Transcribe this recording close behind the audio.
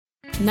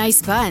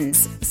Nice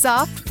buns,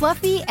 soft,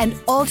 fluffy, and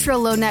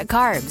ultra-low net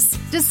carbs.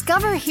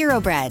 Discover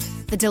Hero Bread,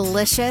 the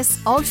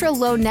delicious,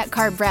 ultra-low net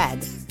carb bread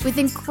with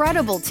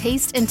incredible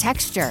taste and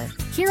texture.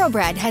 Hero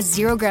Bread has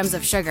 0 grams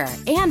of sugar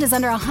and is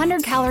under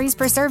 100 calories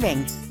per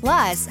serving.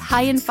 Plus,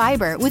 high in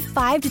fiber with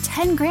 5 to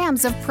 10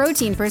 grams of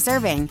protein per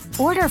serving.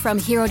 Order from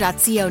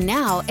hero.co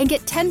now and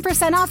get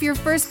 10% off your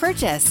first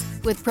purchase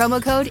with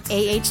promo code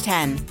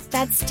AH10.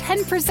 That's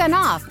 10%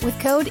 off with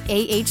code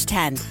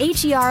AH10.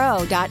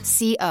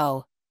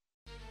 HERO.co.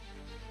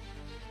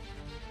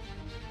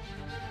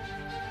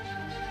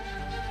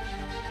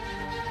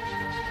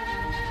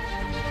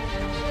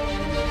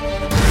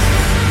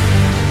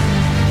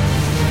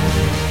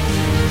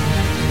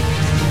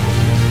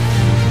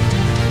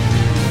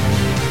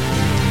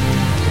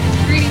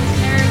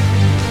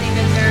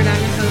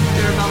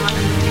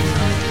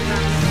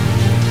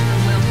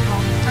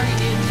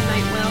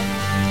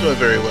 Doing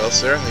very well,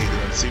 Sarah. How you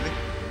doing this evening?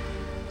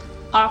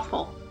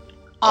 Awful.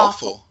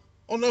 Oh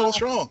no,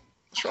 what's wrong?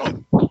 What's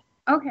wrong?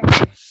 Okay,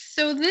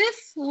 so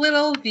this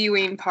little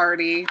viewing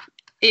party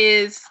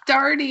is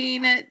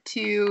starting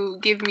to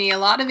give me a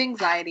lot of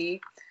anxiety.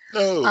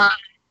 No.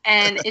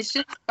 And it's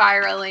just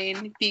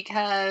spiraling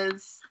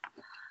because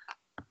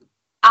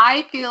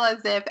I feel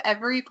as if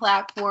every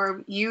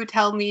platform you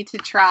tell me to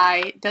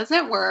try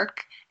doesn't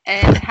work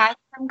and has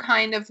some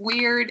kind of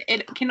weird,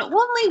 it can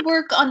only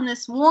work on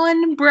this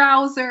one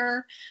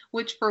browser,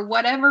 which for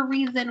whatever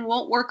reason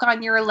won't work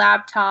on your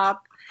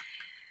laptop.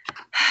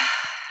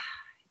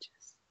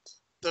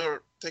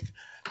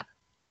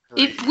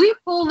 If we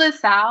pull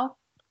this out,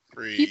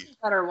 people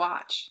better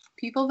watch.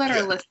 People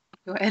better listen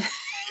to it.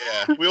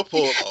 Yeah, we'll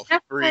pull it off.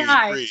 Breathe.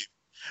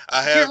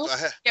 I have.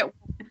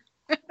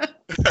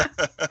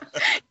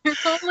 You're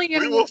only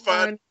gonna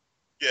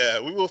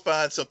we will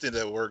find something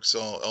that works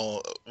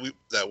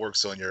that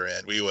works on your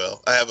end. We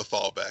will. I have a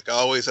fallback. I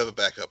always have a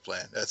backup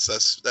plan.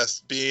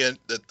 That's being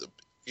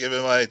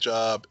given my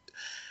job.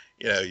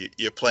 You know,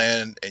 you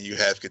plan and you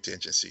have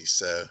contingencies.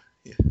 So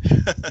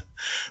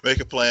make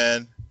a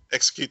plan,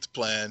 execute the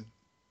plan.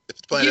 If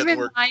the plan doesn't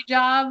work, my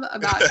job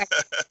about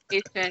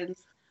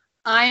expectations.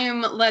 I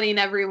am letting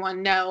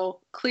everyone know,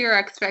 clear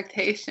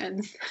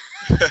expectations.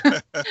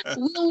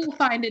 We'll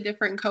find a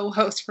different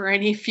co-host for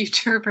any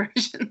future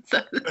versions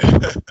of this.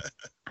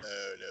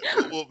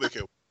 No. We'll make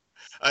it.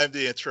 I'm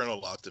the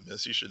eternal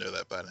optimist. You should know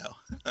that by now.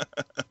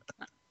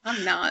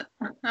 I'm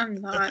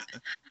not.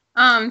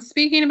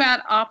 Speaking about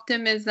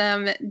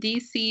optimism,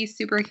 DC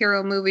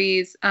superhero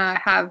movies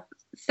have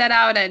set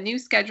out a new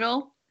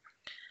schedule.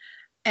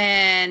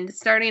 And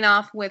starting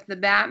off with The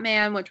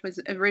Batman, which was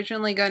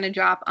originally going to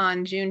drop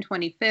on June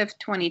 25th,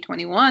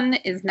 2021,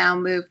 is now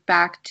moved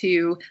back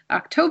to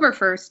October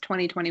 1st,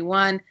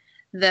 2021.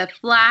 The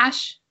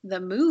Flash, the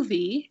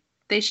movie,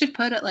 they should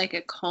put it like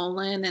a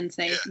colon and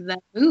say the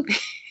movie.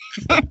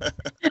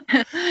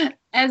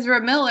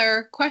 Ezra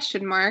Miller, ?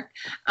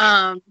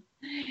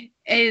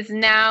 Is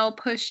now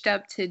pushed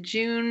up to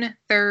June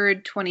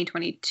 3rd,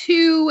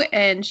 2022.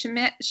 And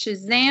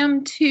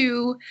Shazam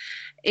 2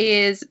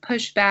 is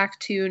pushed back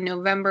to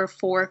November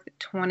 4th,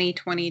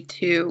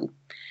 2022.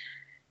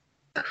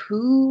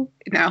 Who?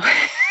 No.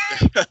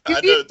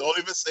 I know. Don't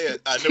even say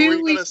it. I know what you're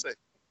going to say.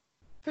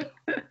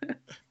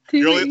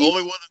 You're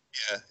only one.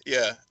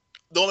 Yeah.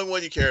 The only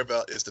one you care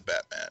about is the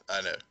Batman.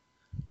 I know.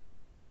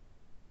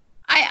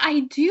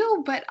 I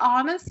do, but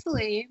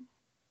honestly,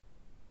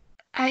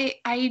 I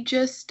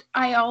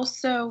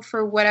also,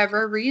 for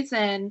whatever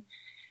reason,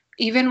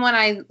 even when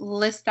I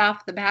list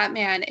off the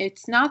Batman,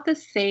 it's not the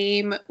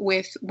same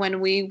with when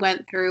we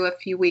went through a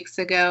few weeks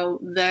ago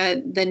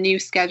the new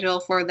schedule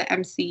for the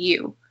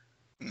MCU.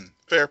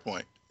 Fair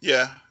point.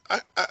 Yeah,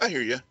 I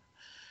hear you.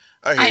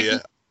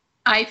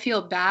 I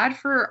feel bad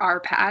for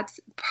our Pats,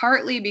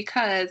 partly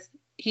because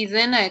he's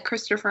in a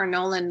Christopher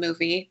Nolan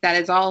movie that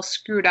is all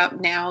screwed up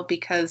now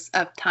because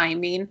of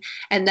timing,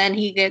 and then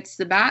he gets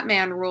the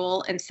Batman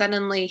role, and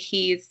suddenly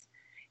he's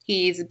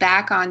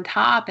back on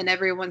top and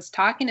everyone's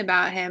talking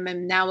about him.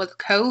 And now with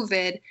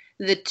COVID,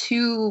 the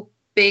two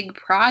big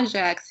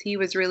projects he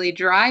was really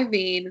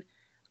driving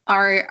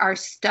are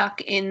stuck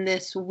in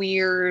this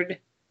weird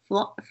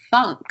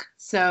funk.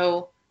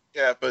 So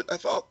yeah, but I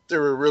thought they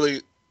were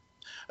really.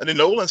 I mean,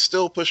 Nolan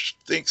still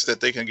thinks that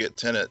they can get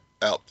Tenet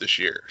out this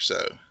year.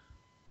 So.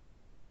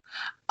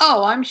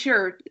 Oh, I'm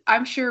sure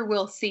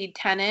we'll see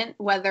Tenet,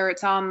 whether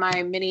it's on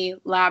my mini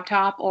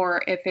laptop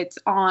or if it's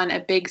on a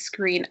big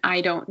screen,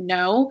 I don't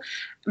know.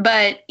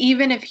 But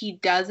even if he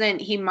doesn't,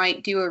 he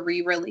might do a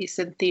re-release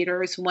in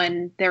theaters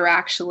when they're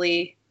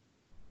actually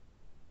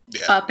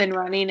up and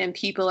running and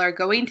people are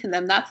going to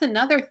them. That's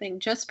another thing.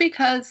 Just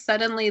because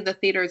suddenly the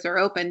theaters are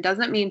open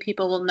doesn't mean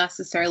people will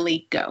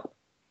necessarily go.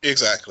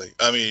 Exactly.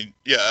 I mean,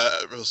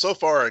 so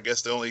far, I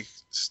guess the only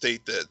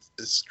state that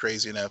is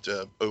crazy enough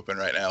to open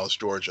right now is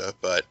Georgia.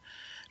 But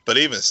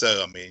even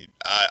so, I mean,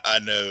 I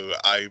know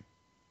I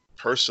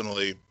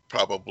personally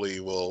probably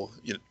will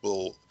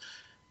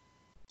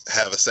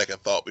have a second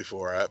thought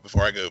before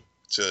I go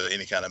to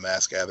any kind of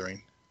mass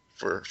gathering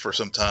for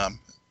some time.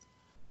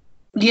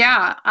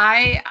 Yeah,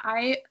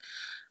 I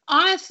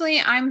Honestly,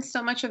 I'm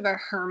so much of a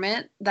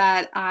hermit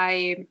that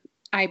I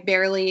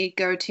barely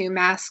go to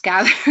mass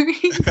gatherings.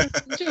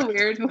 It's such a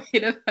weird way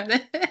to put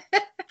it.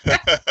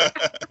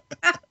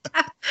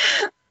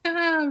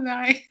 Oh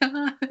my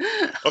god.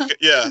 Okay,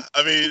 yeah.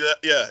 I mean,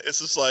 yeah. It's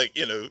just like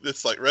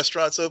it's like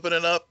restaurants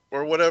opening up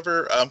or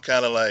whatever. I'm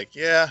kind of like,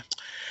 yeah.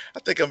 I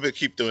think I'm gonna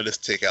keep doing this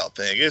takeout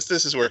thing. This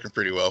is working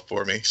pretty well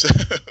for me. So.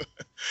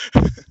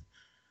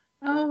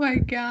 Oh my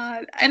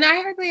god. And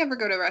I hardly ever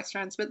go to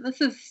restaurants, but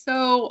this is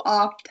so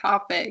off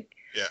topic.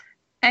 Yeah.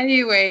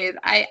 Anyways,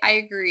 I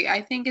agree.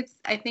 I think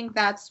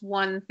that's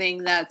one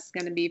thing that's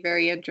going to be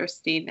very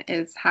interesting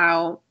is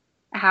how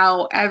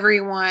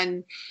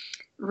everyone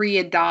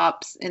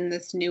readopts in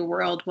this new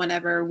world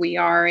whenever we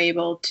are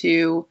able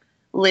to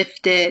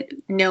lift it,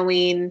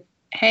 knowing,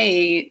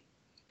 hey,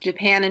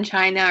 Japan and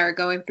China are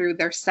going through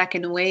their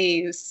second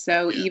waves.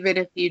 So even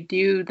if you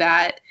do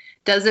that,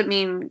 doesn't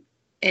mean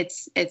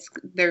it's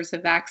there's a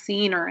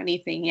vaccine or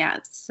anything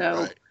yet.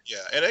 So right.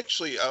 Yeah, and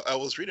actually, I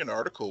was reading an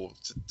article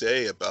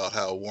today about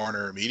how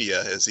Warner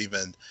Media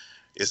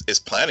is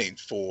planning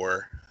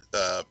for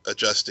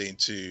adjusting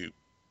to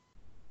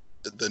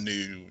the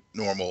new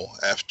normal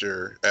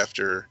after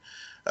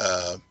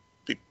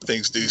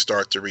things do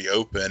start to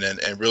reopen,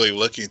 and really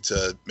looking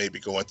to maybe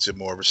go into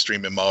more of a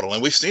streaming model.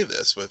 And we've seen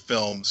this with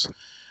films.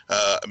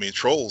 I mean,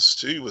 Trolls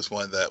 2 was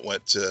one that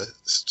went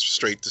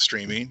straight to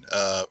streaming.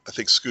 I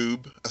think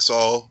Scoob, I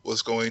saw,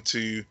 was going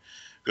to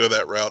go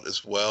that route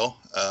as well.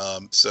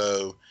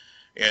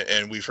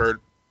 And we've heard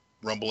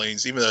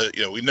rumblings, even though,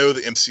 we know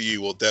the MCU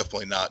will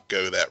definitely not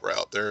go that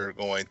route. They're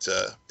going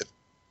to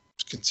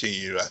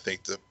continue, I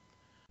think, to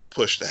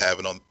push to have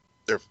it on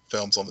their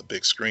films on the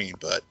big screen.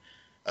 But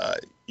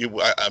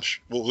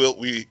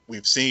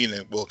we've seen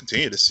and will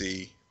continue to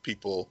see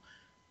people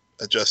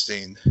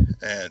adjusting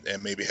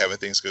and maybe having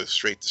things go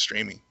straight to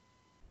streaming.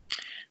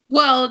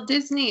 Well,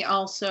 Disney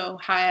also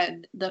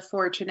had the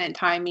fortunate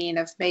timing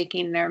of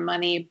making their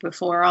money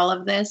before all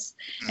of this.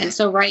 And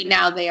so right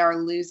now they are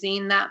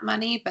losing that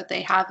money, but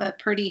they have a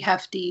pretty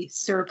hefty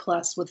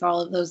surplus with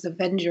all of those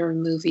Avenger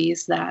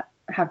movies that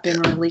have been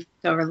released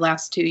over the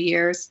last 2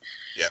 years.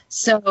 Yeah.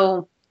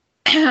 So,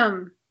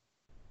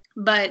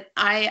 but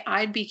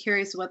I'd be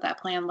curious what that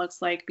plan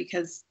looks like,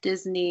 because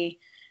Disney,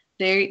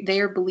 they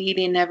are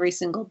bleeding every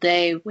single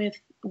day with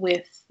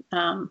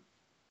the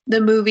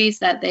movies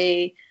that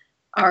they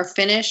are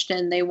finished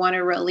and they want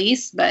to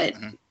release, but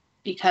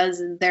because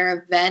of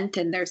their event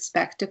and their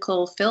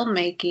spectacle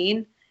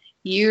filmmaking,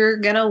 you're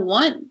gonna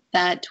want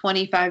that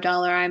 $25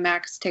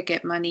 IMAX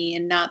ticket money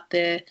and not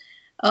the,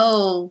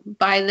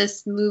 buy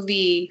this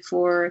movie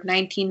for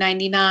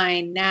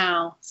 $19.99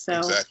 now. So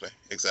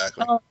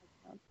exactly.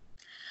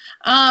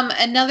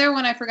 Another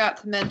one I forgot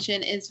to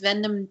mention is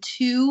Venom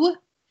 2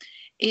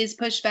 is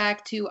pushed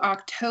back to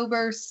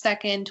October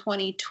 2nd,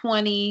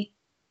 2020.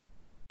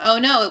 Oh,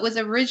 no, it was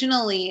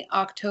originally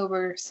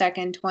October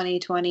 2nd,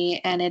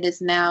 2020, and it is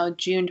now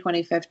June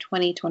 25th,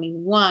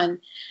 2021.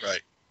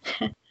 Right.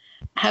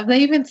 Have they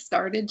even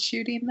started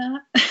shooting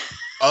that?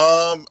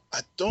 I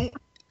don't,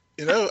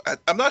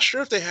 I'm not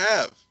sure if they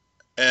have.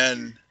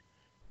 And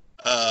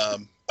I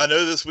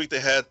know this week they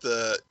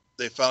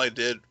finally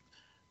did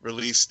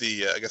release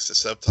the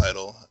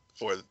subtitle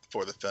for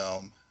the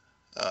film,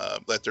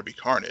 Let There Be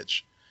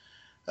Carnage.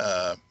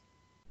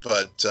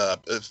 But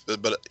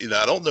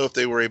I don't know if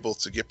they were able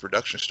to get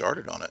production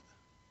started on it.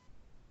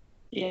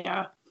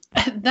 Yeah,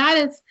 that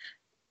is.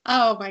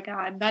 Oh my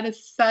God, that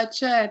is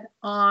such an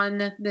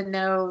on the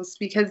nose,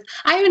 because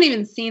I haven't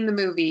even seen the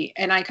movie,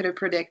 and I could have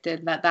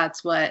predicted that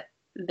that's what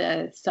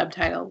the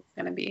subtitle was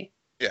going to be.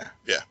 Yeah.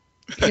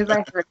 Because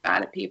I heard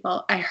about it,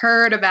 people. I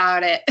heard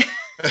about it.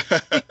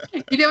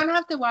 You don't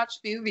have to watch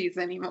movies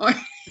anymore.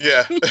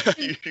 Yeah,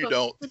 you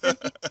don't.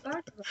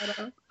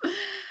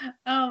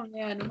 Oh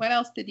man, what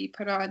else did he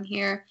put on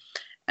here?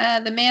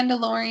 The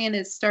Mandalorian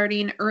is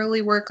starting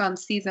early work on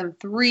season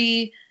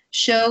 3.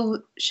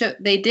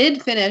 They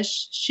did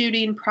finish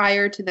shooting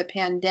prior to the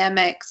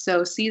pandemic,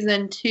 so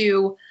season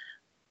 2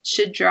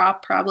 should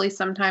drop probably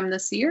sometime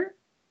this year.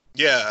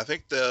 Yeah, I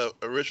think the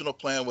original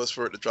plan was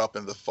for it to drop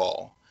in the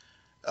fall.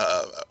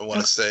 I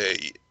want to say,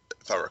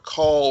 if I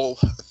recall,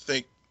 I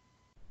think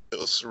it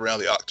was around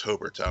the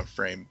October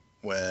timeframe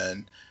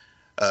when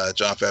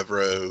Jon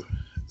Favreau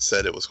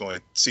said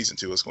season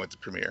 2 was going to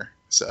premiere.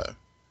 So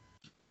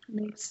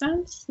makes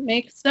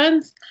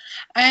sense.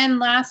 And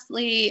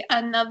lastly,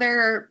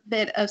 another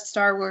bit of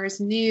Star Wars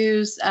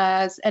news,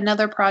 as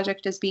another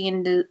project is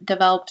being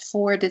developed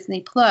for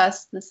Disney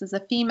Plus. This is a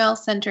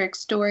female-centric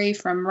story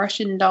from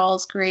Russian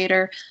Dolls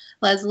creator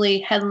Leslie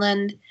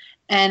Headland,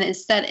 and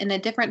is set in a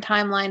different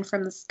timeline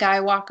from the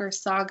Skywalker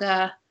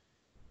saga.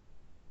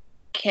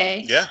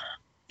 Okay.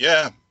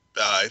 Yeah.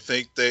 I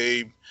think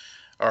they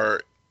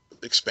are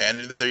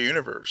expanding their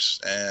universe,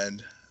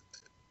 and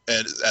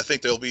I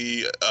think they'll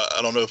be.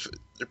 I don't know if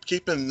they're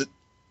keeping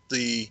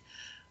the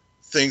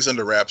things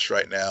under wraps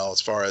right now,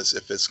 as far as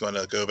if it's going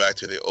to go back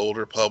to the Old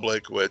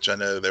Republic, which I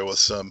know there was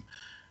some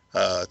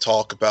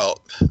talk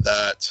about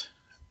that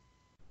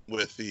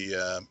with the.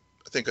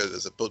 I think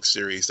there's a book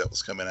series that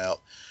was coming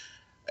out,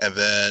 and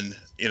then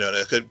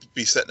it could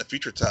be set in a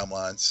future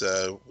timeline.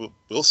 So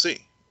we'll see.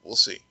 We'll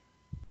see.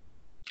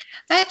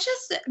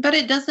 But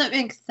it doesn't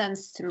make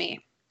sense to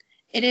me.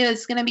 It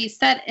is going to be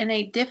set in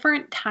a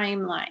different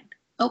timeline.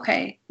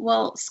 Okay,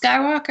 well,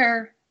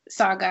 Skywalker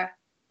saga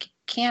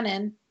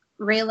canon,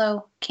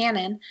 Reylo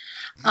canon,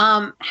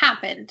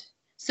 happened.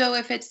 So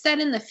if it's set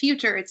in the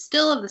future, it's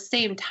still of the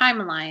same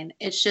timeline.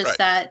 It's just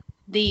that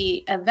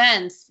the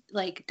events,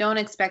 like, don't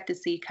expect to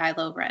see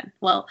Kylo Ren.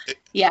 Well,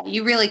 yeah,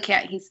 you really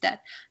can't. He's dead.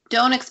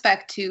 Don't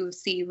expect to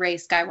see Rey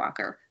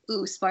Skywalker.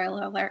 Ooh,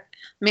 spoiler alert.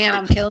 Man,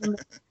 I'm killing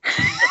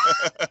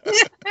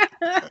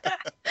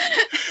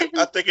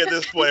I think at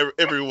this point,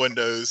 everyone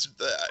knows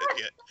that.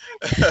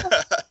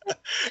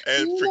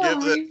 And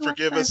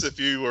forgive us if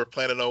you were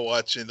planning on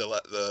watching the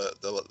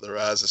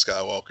Rise of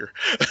Skywalker.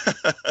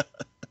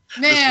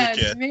 Man,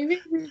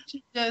 maybe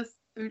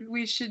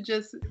we should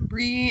just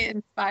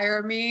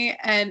re-inspire me,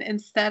 and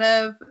instead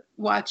of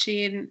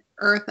watching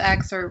Earth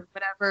X or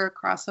whatever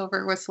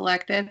crossover was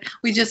selected,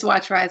 we just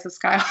watch Rise of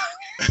Skywalker.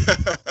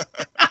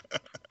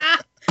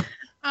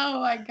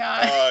 Oh my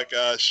god.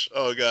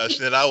 Oh gosh.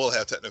 Then I will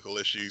have technical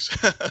issues.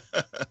 There's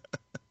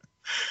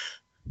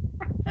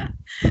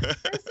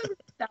some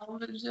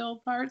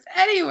salvageable parts.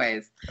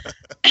 Anyways,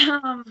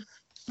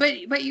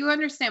 but you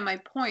understand my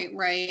point,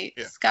 right?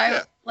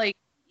 Yeah. Like,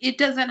 it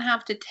doesn't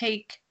have to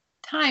take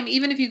time.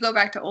 Even if you go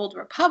back to Old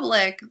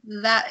Republic,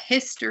 that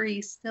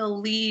history still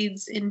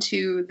leads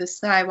into the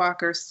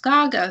Skywalker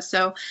saga.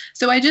 So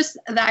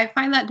I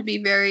find that to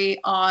be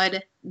very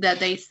odd that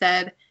they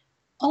said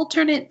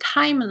alternate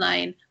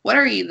timeline. What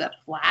are you, the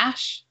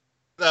Flash?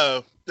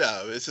 No,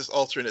 it's just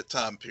alternate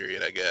time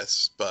period, I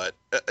guess. But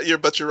you're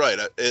right.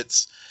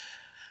 It's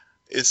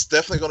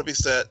definitely going to be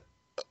set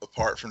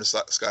apart from the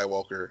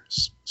Skywalker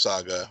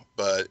saga,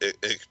 but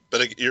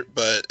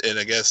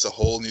I guess a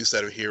whole new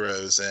set of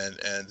heroes,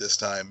 and this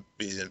time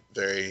being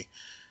very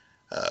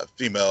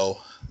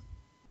female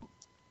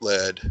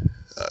led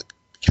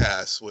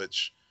cast,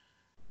 which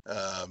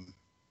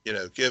given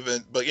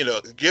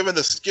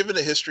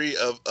the history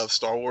of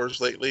Star Wars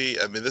lately,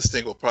 I mean, this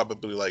thing will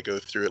probably go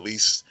through at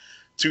least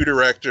 2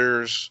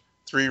 directors,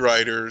 3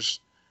 writers,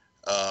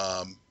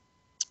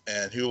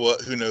 and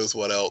who knows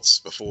what else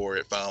before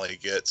it finally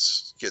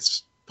gets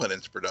put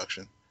into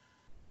production.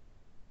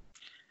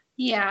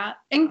 Yeah,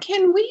 and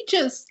can we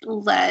just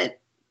let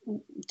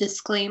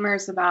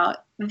disclaimers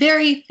about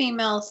very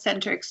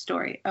female-centric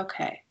story?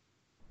 Okay,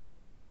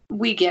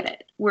 we get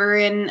it. We're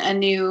in a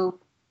new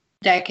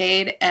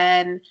decade,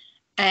 and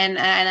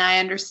I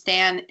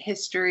understand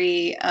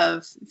history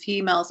of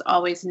females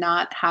always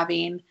not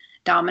having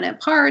dominant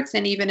parts,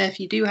 and even if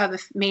you do have a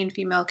main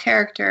female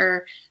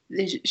character,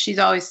 she's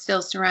always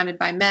still surrounded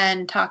by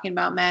men, talking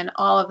about men,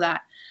 all of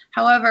that.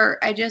 However,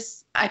 I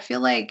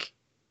feel like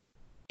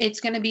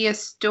it's going to be a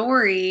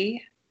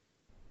story,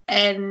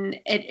 and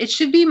it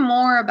should be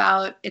more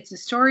about, it's a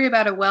story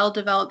about a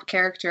well-developed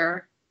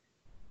character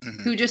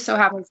who just so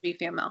happens to be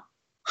female.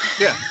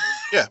 Yeah.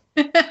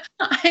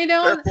 I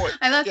know.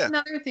 And that's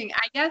another thing.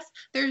 I guess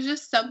there's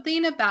just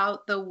something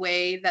about the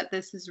way that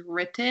this is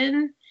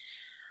written.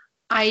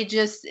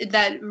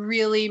 That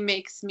really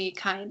makes me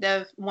kind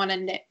of want to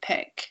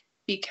nitpick,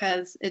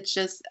 because it's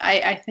just,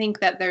 I think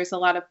that there's a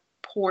lot of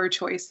poor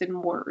choice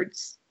in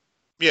words.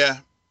 Yeah.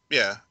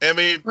 I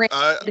mean,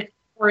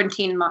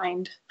 quarantine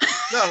mind.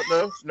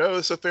 No,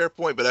 it's a fair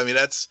point, but I mean,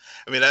 that's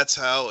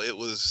how it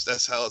was.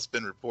 That's how it's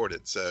been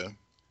reported. So,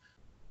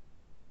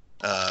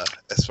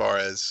 as far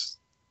as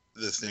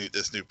this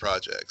new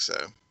project,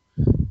 so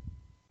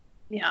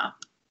yeah.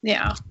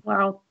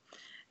 Well,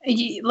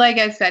 like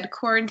I said,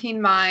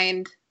 quarantine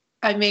mind.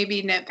 I may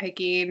be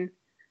nitpicking,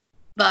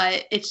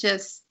 but it's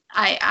just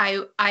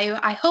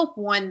I hope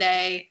one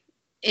day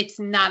it's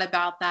not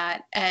about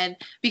that, and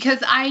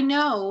because I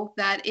know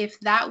that if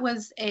that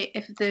was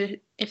if the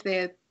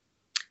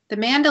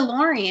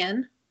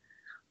Mandalorian,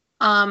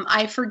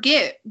 I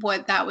forget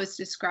what that was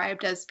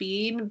described as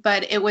being,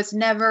 but it was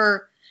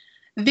never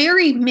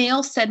very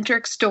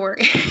male-centric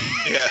story.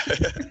 Yeah,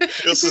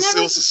 it was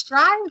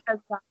described as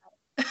that.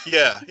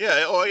 Yeah.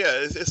 Oh, yeah.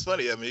 It's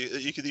funny. I mean,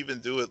 you could even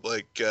do it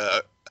like,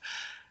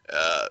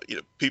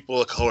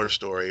 people of color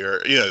story, or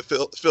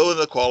fill in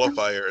the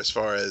qualifier as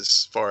far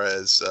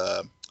as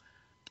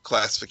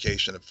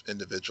classification of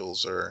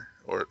individuals or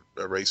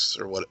race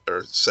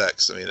or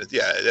sex. I mean,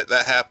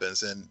 that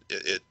happens, and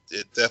it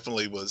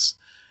definitely was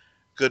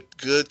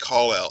good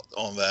call out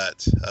on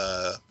that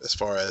as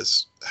far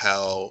as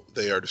how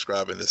they are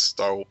describing this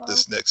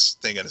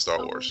next thing in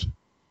Star Wars.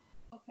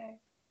 Okay,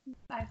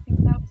 I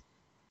think that was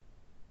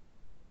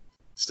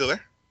still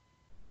there.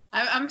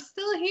 I'm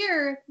still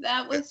here.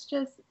 That was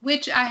just,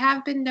 which I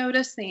have been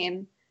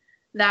noticing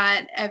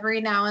that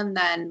every now and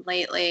then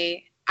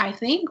lately, I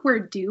think we're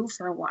due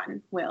for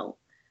one, Will.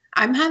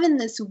 I'm having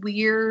this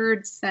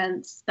weird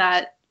sense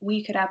that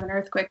we could have an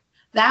earthquake.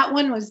 That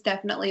one was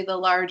definitely the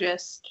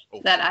largest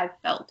that I've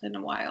felt in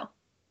a while.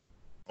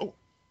 Oh.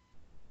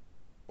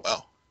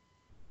 Wow.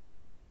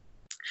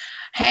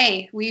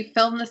 Hey, we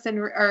filmed this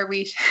or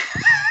we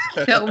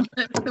film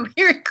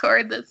we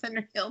record this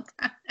in real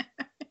time.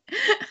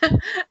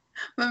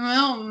 But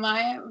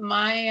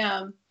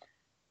no,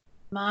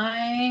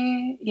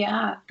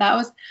 yeah, that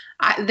was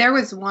there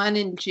was one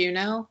in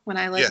Juneau when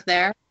I lived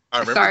there. I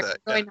remember Sorry,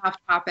 that. going off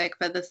topic,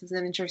 but this is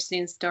an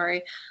interesting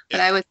story. But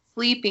Yeah. I was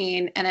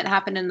sleeping and it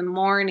happened in the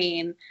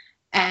morning,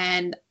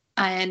 and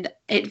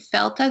it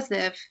felt as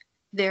if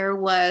there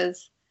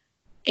was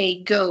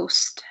a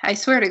ghost. I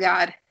swear to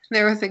God,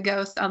 there was a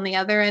ghost on the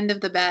other end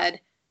of the bed,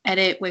 and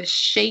it was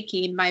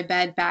shaking my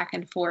bed back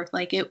and forth.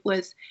 Like it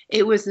was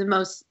the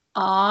most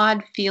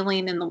odd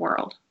feeling in the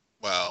world.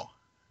 Wow.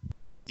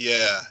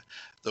 Yeah.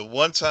 The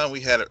one time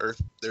we had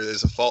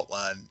there's a fault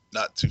line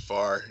not too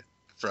far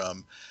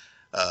from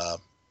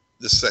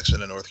this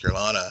section of North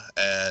Carolina,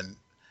 and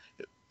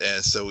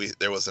so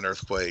there was an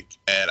earthquake,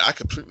 and I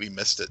completely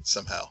missed it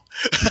somehow.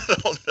 I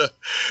don't know,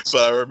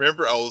 but I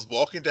remember I was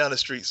walking down the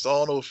street,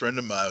 saw an old friend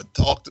of mine,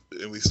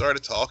 and we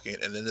started talking,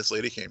 and then this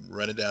lady came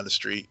running down the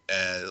street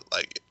and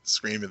like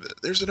screaming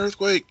that there's an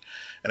earthquake,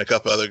 and a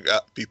couple other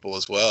people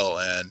as well,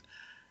 and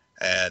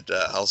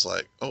I was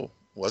like, oh,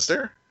 was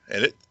there?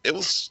 And it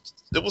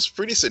was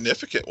pretty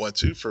significant one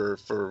too for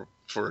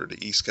the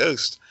East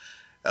Coast,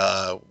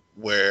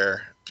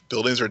 where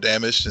buildings are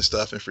damaged and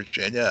stuff in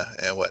Virginia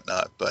and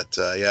whatnot. But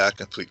yeah, I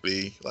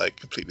completely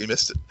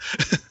missed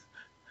it.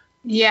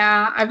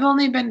 Yeah, I've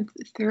only been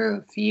through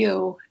a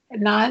few.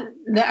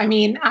 I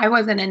mean, I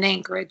wasn't in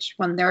Anchorage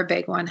when their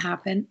big one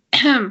happened.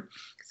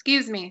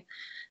 Excuse me.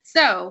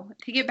 So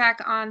to get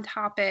back on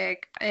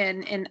topic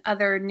in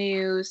other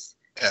news,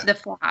 Yeah. The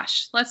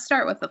Flash. Let's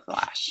start with The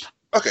Flash.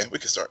 Okay, we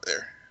can start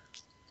there.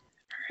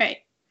 All right.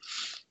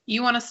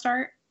 You want to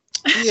start?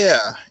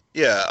 Yeah,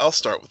 I'll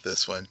start with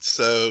this one.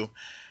 So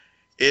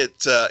it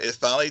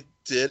finally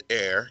did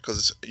air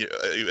because, you know,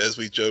 as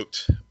we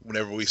joked,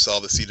 whenever we saw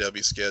the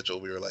CW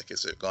schedule, we were like,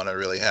 is it going to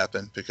really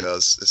happen?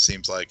 Because it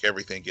seems like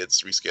everything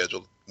gets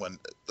rescheduled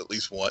at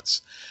least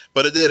once.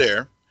 But it did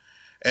air.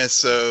 And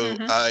so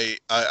I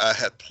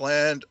had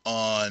planned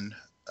on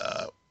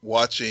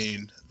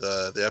watching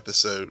the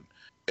episode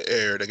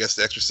aired, I guess,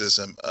 the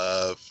exorcism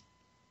of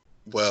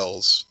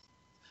Wells,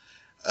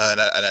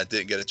 and I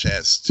didn't get a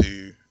chance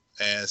to,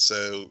 and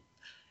so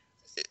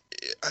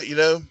you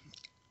know,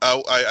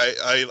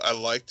 I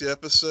liked the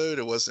episode.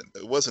 It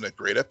wasn't a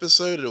great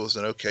episode. It was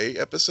an okay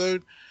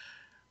episode,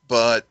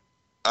 but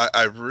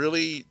I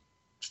really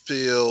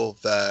feel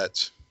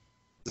that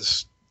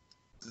this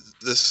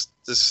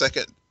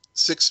second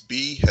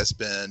 6B has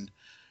been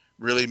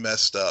really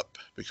messed up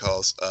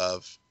because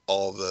of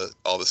all the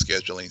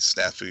scheduling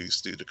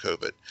snafus due to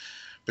COVID.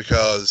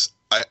 Because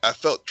I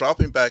felt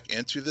dropping back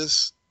into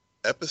this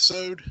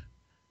episode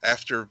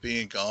after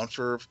being gone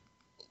for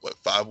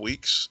 5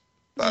 weeks.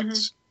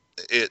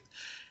 It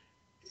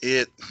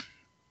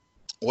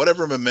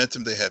whatever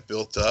momentum they had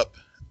built up,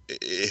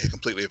 it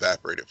completely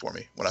evaporated for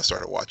me when I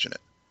started watching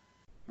it.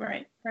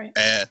 Right.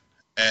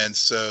 And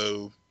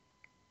so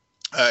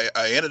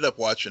I ended up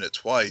watching it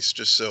twice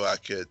just so I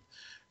could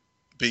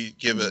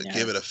give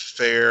it a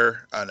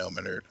fair. I know, I'm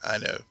a nerd. I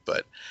know,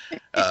 but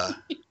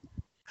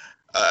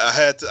I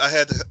had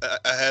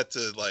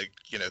to like,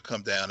 you know,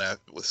 come down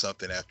with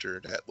something after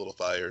that Little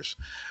Fires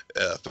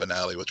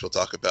finale, which we'll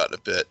talk about in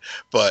a bit.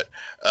 But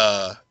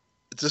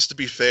just to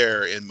be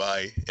fair in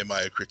my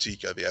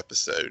critique of the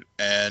episode,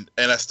 and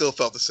I still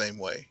felt the same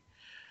way.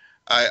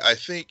 I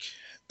think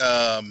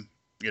you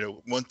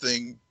know, one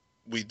thing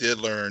we did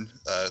learn,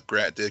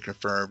 Grant did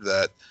confirm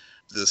that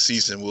the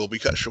season will be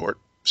cut short.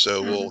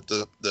 So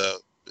the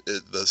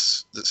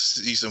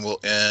season will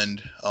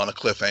end on a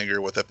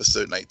cliffhanger with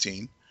episode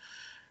 19.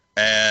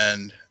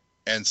 And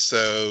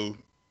so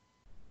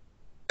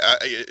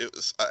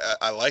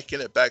I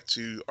liken it back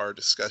to our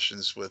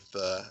discussions with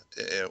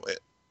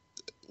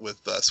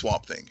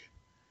Swamp Thing,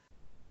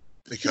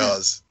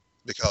 because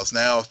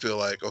now I feel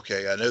like,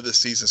 okay, I know this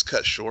season's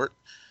cut short,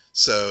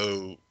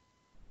 so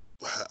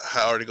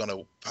how are they going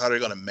to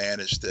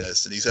manage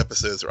this? And these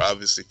episodes are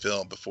obviously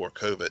filmed before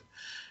COVID.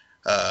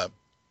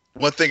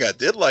 One thing I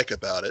did like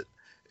about it,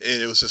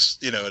 and it was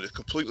just, you know, a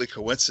completely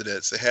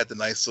coincidence, they had the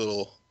nice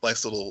little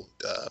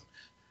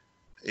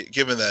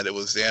given that it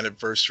was the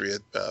anniversary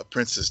of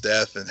Prince's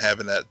death, and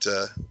having that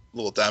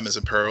little diamonds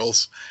and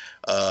pearls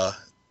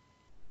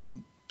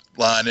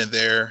line in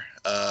there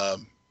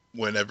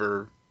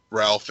whenever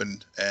Ralph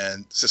and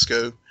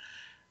Cisco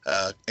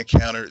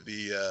encountered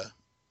the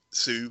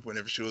Sue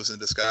whenever she was in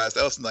disguise.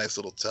 That was a nice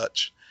little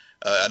touch.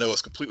 I know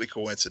it's completely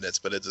coincidence,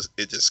 but it was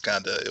just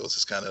kind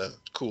of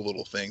cool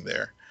little thing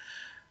there.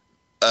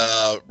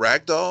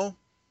 Ragdoll,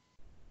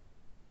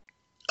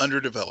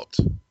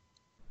 underdeveloped.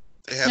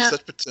 They have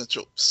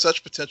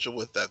such potential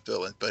with that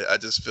villain, but I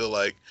just feel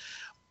like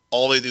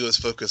all they do is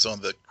focus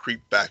on the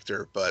creep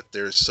factor, but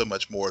there's so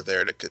much more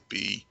there that could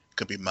be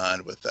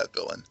mined with that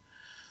villain.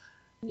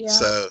 Yeah.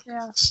 So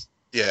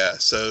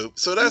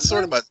that's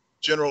sort of my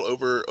general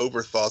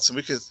over thoughts, and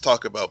we could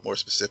talk about more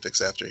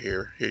specifics after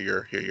hear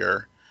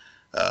your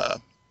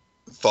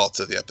thoughts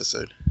of the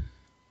episode.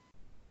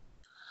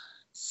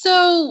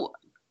 So,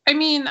 I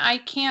mean, I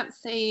can't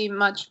say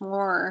much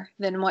more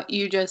than what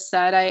you just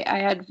said. I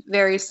had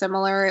very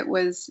similar. It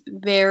was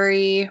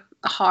very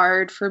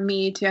hard for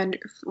me to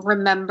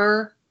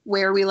remember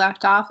where we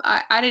left off.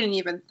 I didn't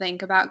even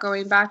think about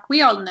going back.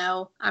 We all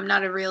know I'm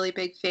not a really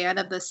big fan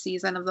of this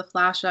season of The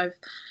Flash.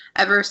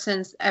 Ever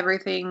since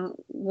everything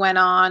went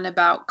on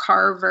about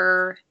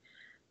Carver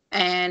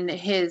and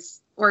his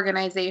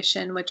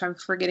organization, which I'm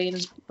forgetting,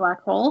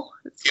 Black Hole.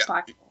 It's Yeah.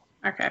 Black Hole.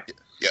 Okay.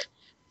 Yeah.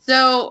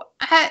 So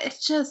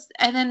it's just,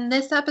 and then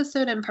this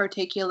episode in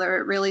particular,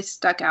 it really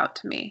stuck out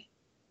to me.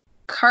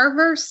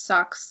 Carver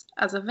sucks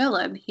as a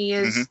villain. He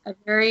is a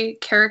very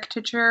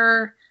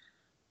caricature,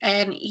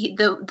 and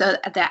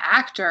the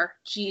actor,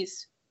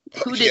 geez,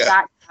 who did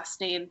that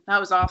casting? That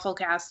was awful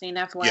casting,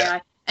 FYI. Yeah.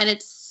 And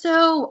it's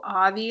so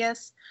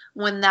obvious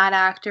when that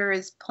actor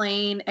is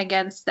playing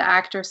against the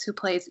actress who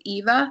plays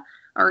Eva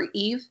or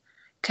Eve,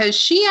 because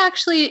she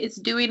actually is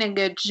doing a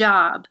good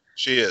job.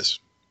 She is.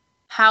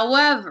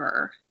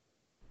 However,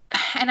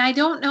 and I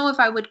don't know if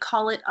I would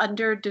call it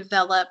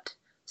underdeveloped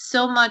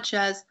so much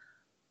as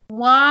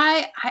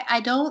why I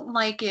don't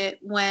like it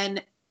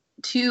when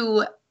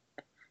to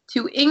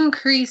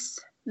increase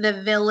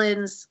the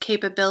villain's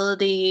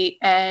capability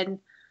and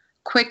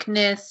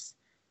quickness,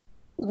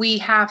 we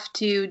have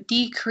to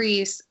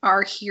decrease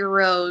our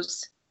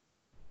hero's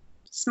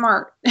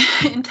smart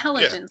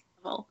intelligence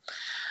level.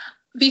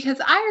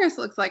 Because Iris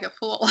looks like a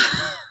fool.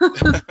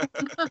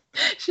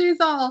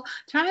 She's all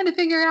trying to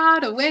figure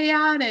out a way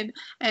out, and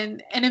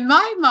in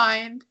my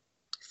mind,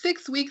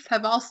 6 weeks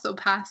have also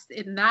passed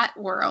in that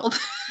world.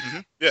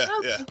 Yeah,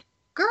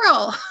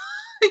 Girl,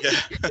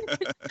 yeah.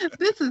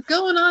 this is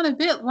going on a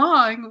bit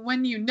long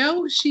when you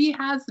know she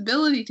has the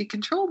ability to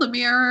control the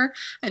mirror,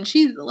 and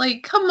she's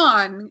like, come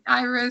on,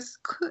 Iris.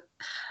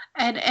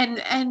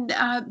 And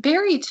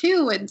Barry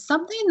too, and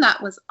something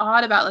that was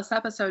odd about this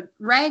episode,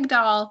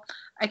 Ragdoll,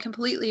 I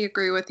completely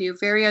agree with you,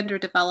 very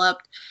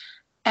underdeveloped.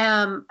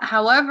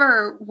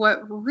 However, what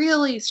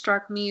really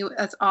struck me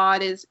as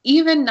odd is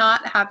even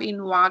not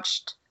having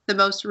watched the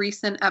most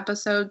recent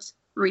episodes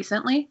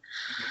recently,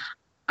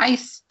 I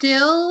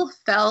still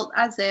felt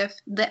as if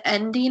the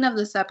ending of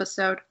this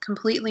episode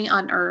completely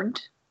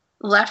unearned,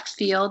 left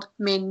field,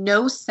 made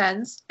no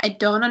sense. I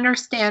don't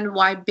understand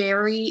why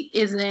Barry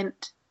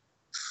isn't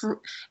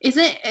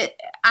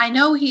I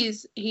know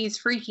he's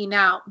freaking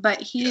out,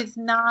 but he is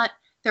not.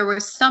 There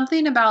was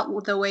something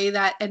about the way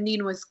that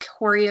ending was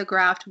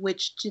choreographed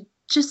which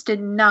just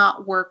did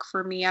not work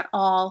for me at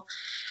all.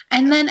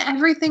 And then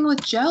everything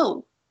with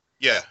Joe.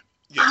 Yeah.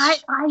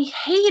 Yes. I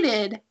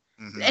hated,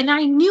 and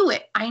I knew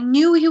it. I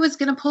knew he was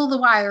going to pull the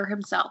wire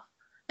himself.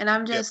 And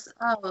I'm just,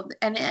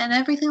 and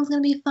everything's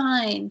going to be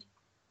fine.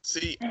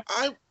 See,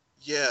 I'm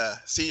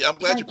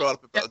glad you brought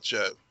up about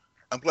Joe.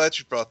 I'm glad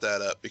you brought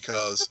that up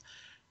because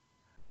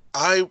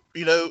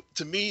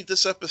to me,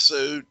 this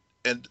episode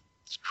and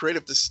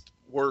creative this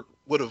work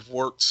would have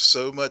worked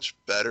so much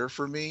better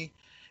for me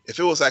if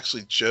it was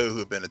actually Joe who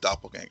had been a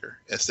doppelganger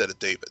instead of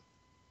David.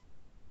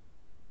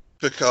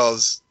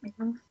 Because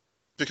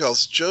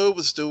Joe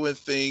was doing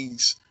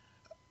things.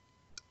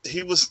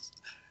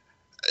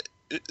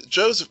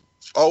 Joe's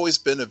always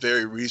been a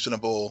very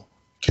reasonable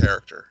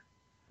character.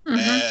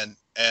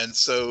 And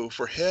so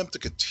for him to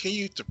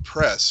continue to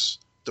press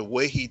the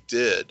way he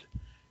did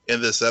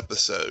in this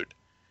episode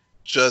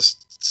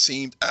just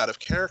seemed out of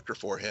character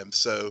for him.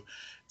 So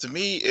to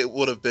me, it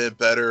would have been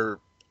better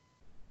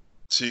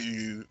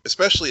to,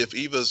 especially if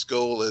Eva's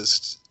goal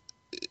is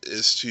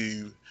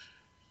to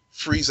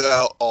freeze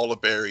out all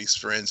of Barry's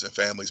friends and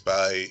families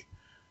by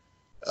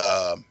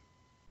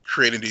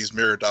creating these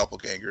mirror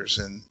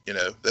doppelgangers, and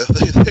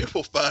they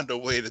will find a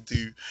way to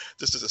do,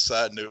 just as a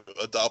side note,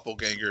 a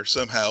doppelganger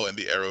somehow in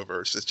the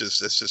Arrowverse. It's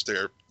just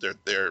their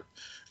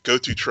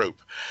go-to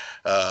trope.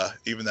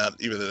 Even now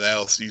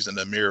it's using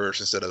the mirrors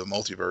instead of the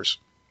multiverse.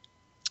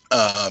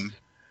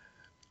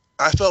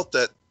 I felt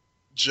that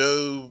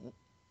Joe,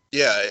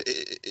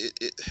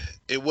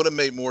 it would have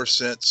made more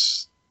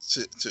sense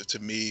to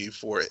me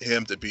for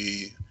him to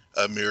be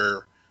a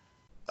mirror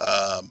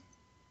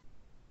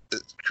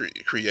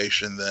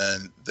creation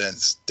than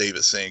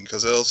David Singh,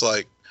 because it was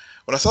like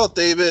when I saw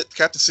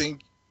Captain Singh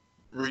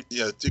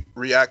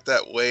react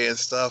that way and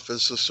stuff,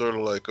 it's just sort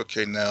of like,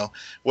 okay, now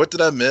what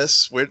did I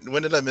miss? When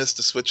did I miss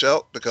the switch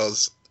out?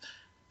 Because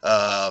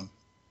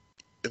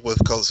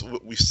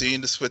we've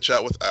seen the switch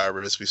out with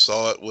Iris, we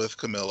saw it with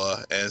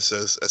Camilla, and it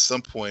says at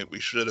some point we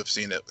should have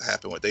seen it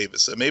happen with David.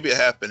 So maybe it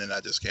happened and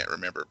I just can't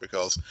remember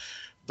because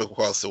the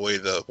way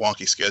the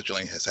wonky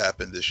scheduling has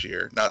happened this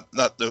year, not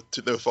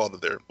to their fault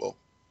of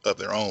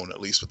their own,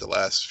 at least with the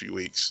last few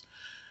weeks.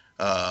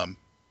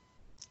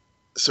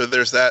 So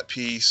there's that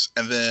piece,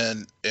 and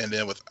then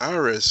with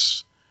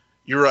Iris,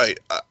 you're right.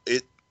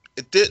 It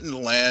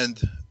didn't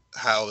land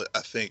how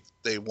I think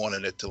they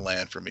wanted it to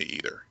land for me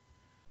either.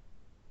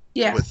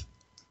 Yeah.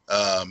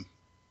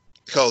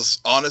 Because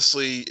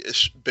honestly,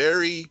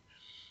 Barry,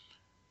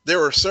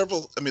 there's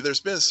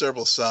been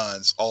several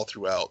signs all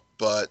throughout,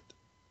 but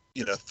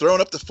throwing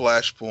up the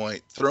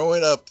flashpoint,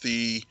 throwing up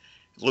the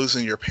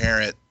losing your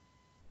parent,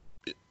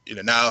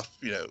 now,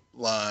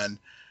 line,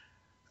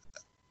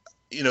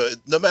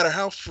 no matter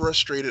how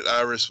frustrated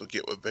Iris would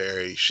get with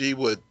Barry, she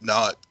would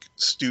not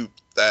stoop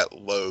that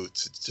low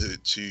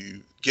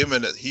to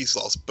given that he's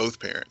lost both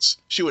parents.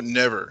 She would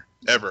never,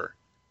 ever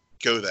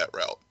go that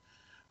route.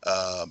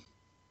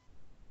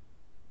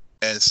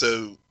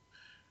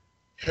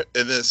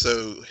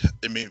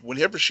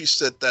 Whenever she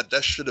said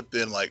that should have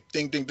been like,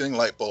 ding, ding, ding,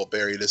 light bulb,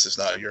 Barry, this is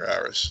not your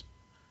Iris.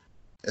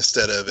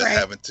 Instead of it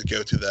having to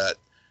go to that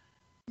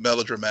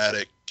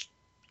melodramatic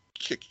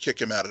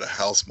kick him out of the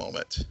house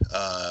moment.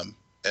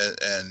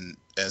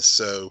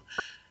 So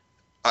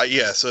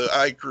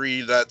I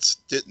agree that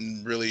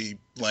didn't really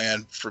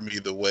land for me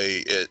the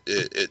way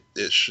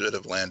it should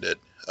have landed,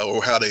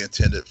 or how they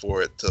intended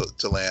for it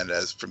to land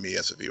as for me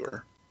as a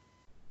viewer.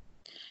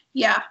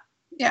 Yeah.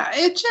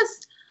 It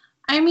just,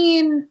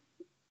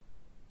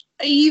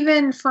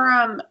 even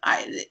from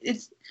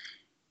it's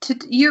to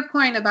your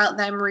point about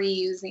them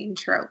reusing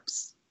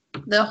tropes,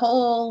 the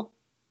whole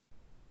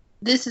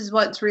this is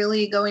what's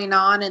really going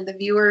on and the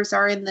viewers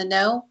are in the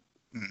know.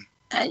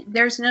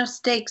 There's no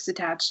stakes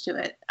attached to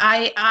it.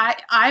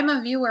 I'm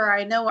a viewer.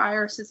 I know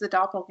Iris is the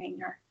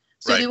doppelganger.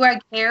 So do I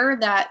care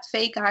that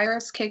fake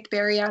Iris kicked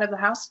Barry out of the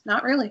house?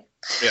 Not really.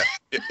 Yeah,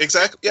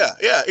 exactly. Yeah,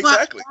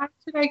 exactly. Why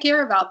should I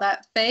care about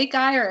that? Fake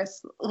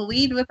Iris.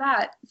 Lead with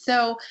that.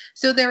 So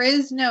there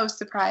is no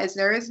surprise.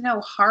 There is no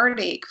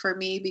heartache for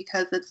me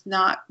because it's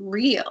not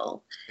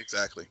real.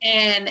 Exactly.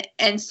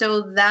 And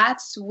so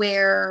that's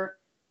where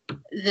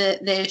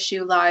the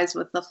issue lies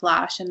with The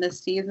Flash in this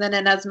season.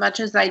 And as much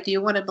as I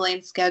do want to blame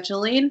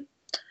scheduling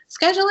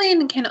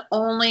can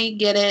only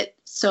get it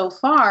so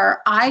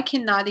far. I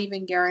cannot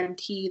even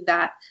guarantee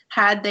that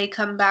had they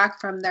come back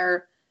from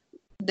their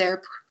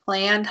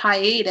planned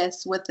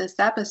hiatus with this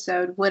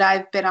episode, would I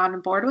have been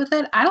on board with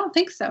it? I don't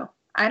think so.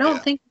 I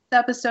don't think this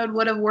episode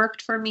would have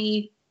worked for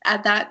me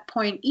at that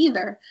point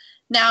either.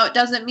 Now, it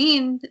doesn't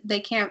mean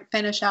they can't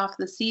finish off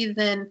the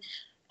season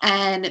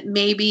and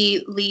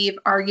maybe leave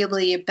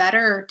arguably a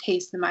better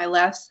taste in my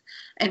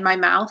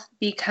mouth,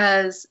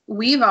 because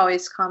we've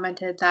always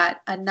commented that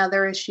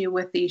another issue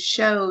with these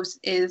shows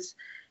is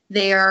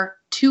they're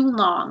too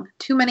long,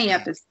 too many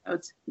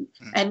episodes.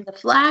 And The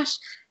Flash,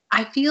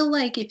 I feel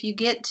like if you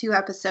get to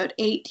episode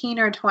 18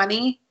 or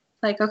 20,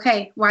 like,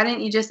 okay, why didn't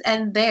you just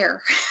end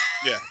there?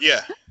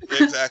 Yeah,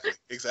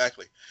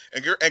 exactly.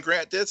 And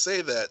Grant did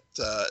say that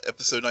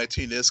episode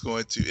 19 is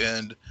going to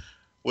end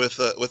with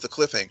a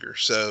cliffhanger.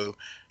 So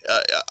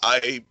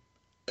I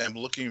am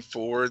looking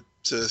forward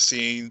to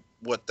seeing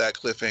what that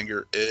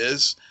cliffhanger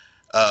is.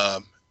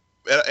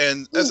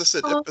 And as I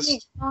said, call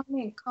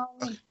me.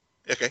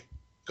 Okay,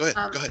 go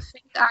ahead.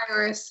 Fake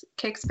Iris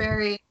kicks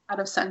Barry out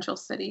of Central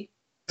City.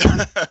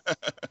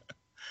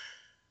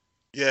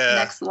 Yeah.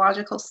 Next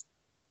logical.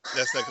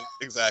 That's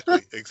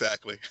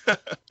exactly.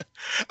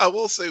 I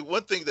will say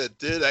one thing that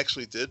did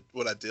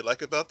what I did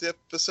like about the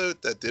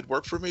episode that did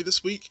work for me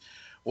this week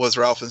was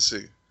Ralph and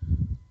Sue.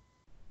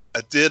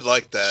 I did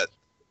like that.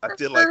 I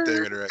did like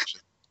their interaction.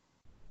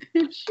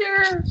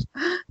 Sure.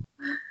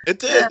 It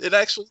did.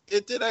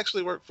 It did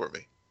actually work for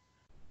me.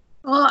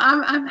 Well,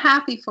 I'm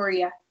happy for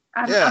you.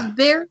 I'm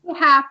very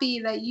happy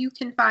that you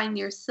can find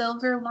your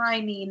silver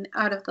lining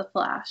out of The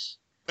Flash.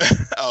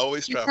 I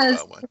always try to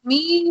find one.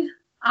 Me,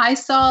 I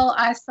saw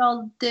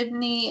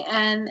Dibney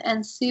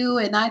and Sue,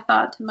 and I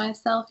thought to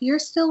myself, "You're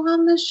still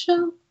on this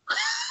show."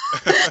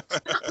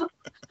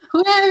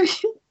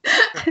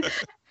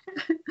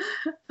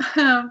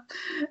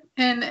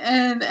 And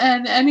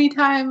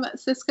anytime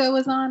Cisco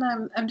was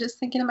on, I'm just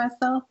thinking to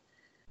myself,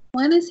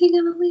 when is he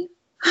gonna leave?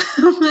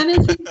 When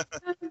is he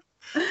gonna...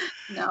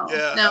 No.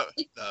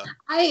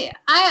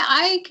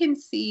 I can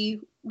see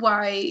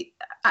why.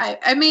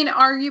 I mean,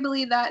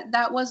 arguably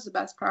that was the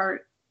best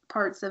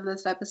parts of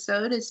this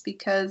episode, is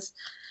because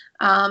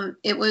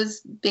it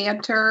was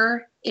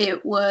banter,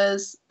 it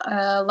was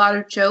a lot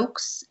of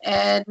jokes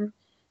and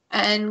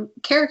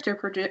character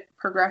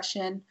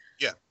progression.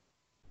 Yeah.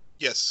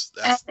 Yes,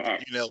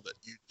 you nailed it.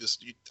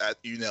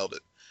 You nailed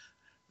it.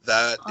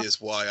 That is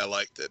why I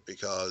liked it,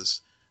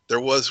 because there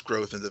was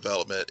growth and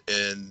development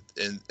in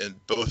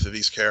both of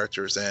these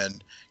characters,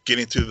 and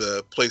getting to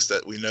the place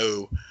that we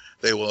know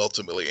they will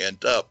ultimately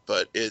end up.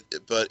 But it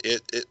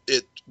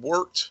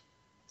worked,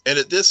 and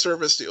it did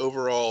service the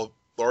overall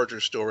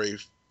larger story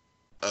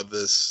of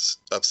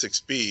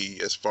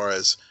 6B, as far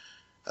as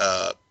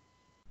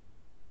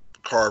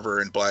Carver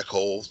and Black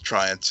Hole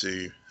trying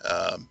to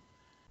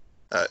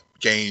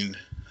gain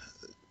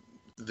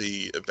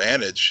the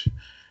advantage,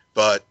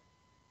 but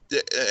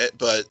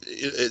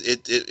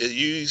it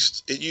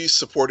used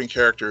supporting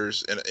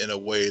characters in a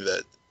way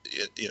that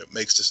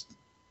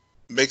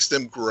makes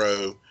them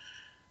grow.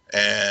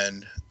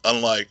 And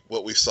unlike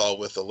what we saw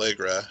with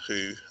Allegra,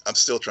 who I'm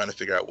still trying to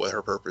figure out what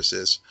her purpose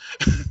is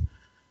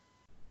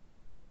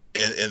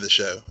in the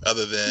show,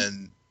 other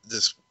than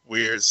this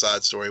weird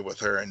side story with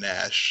her and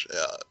Nash,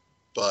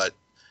 but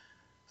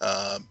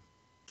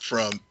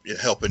from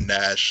helping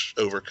Nash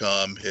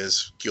overcome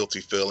his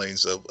guilty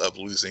feelings of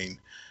losing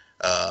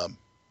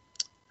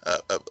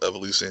of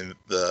losing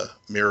the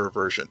mirror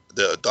version,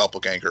 the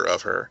doppelganger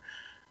of her.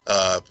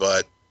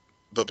 But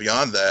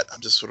beyond that,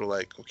 I'm just sort of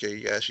like, okay,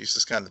 yeah, she's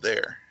just kind of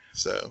there.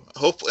 So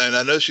hopefully, and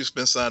I know she's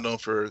been signed on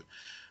for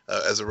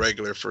as a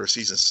regular for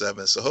season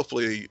 7. So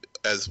hopefully,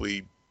 as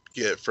we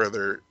get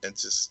further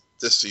into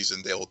this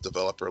season, they'll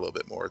develop her a little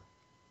bit more.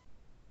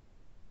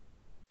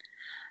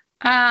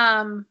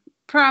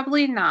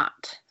 Probably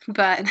not,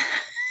 but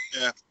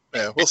yeah,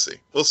 we'll see.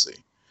 We'll see.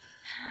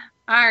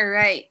 All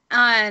right.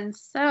 And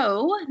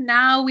so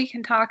now we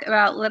can talk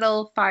about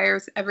Little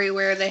Fires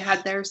Everywhere. They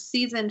had their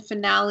season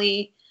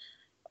finale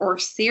or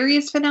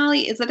series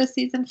finale. Is it a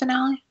season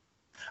finale?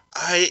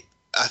 I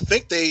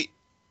think they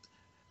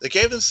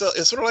gave themselves,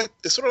 it's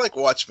sort of like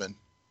Watchmen.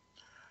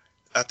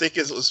 I think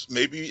it was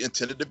maybe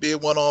intended to be a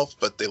one-off,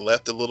 but they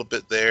left a little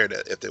bit there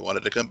that if they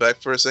wanted to come back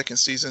for a second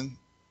season,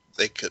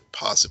 they could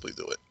possibly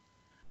do it.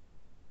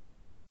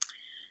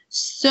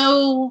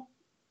 So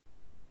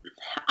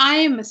I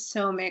am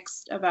so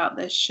mixed about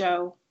this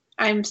show.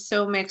 I'm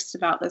so mixed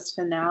about this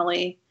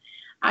finale.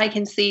 I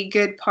can see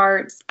good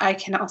parts. I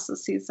can also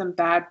see some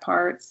bad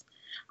parts.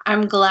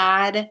 I'm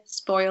glad,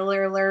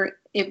 spoiler alert,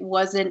 it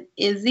wasn't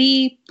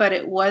Izzy, but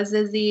it was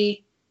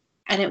Izzy,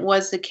 and it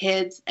was the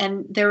kids.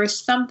 And there was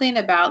something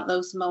about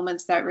those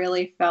moments that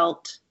really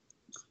felt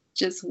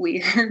just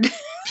weird.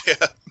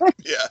 Yeah.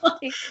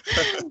 Like,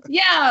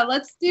 yeah,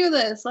 let's do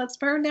this. Let's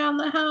burn down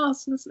the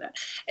house.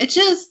 It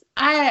just,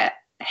 by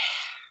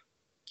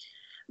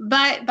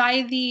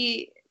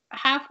the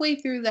halfway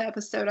through the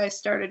episode, I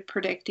started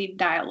predicting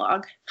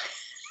dialogue.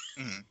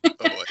 Oh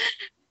boy.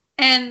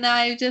 And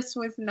I just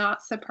was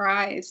not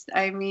surprised.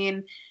 I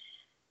mean,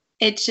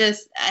 it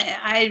just,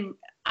 I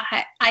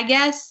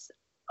guess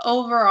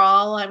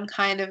overall I'm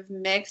kind of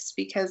mixed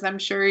because I'm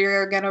sure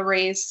you're going to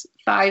raise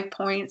 5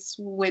 points,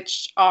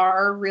 which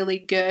are really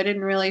good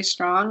and really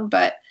strong.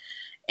 But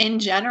in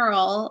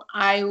general,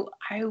 I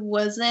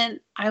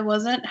wasn't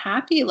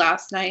happy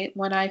last night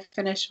when I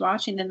finished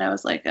watching, and I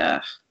was like,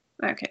 ugh,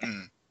 okay.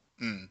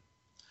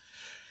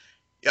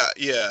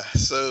 Yeah.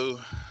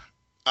 So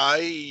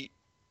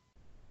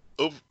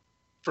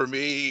for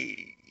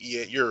me,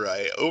 yeah, you're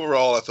right.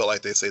 Overall, I felt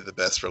like they saved the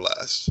best for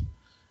last.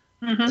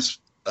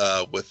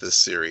 Mm-hmm. With this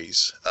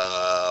series,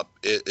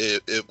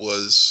 it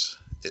was.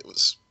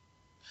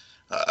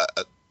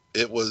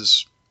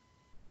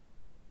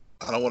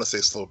 I don't want to say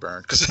slow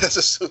burn because that's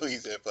just so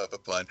easy to have a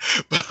pun.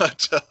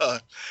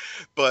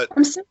 But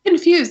I'm so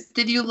confused.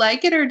 Did you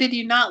like it or did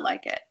you not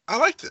like it? I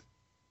liked it.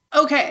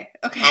 Okay.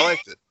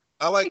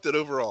 I liked it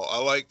overall. I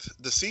liked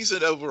the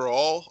season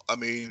overall. I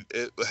mean,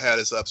 it had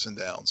its ups and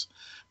downs,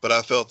 but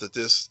I felt that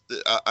this,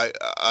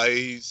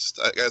 as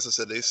I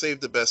said, they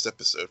saved the best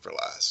episode for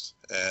last.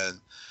 And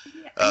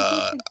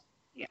I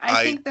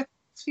think the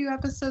first few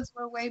episodes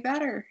were way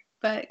better.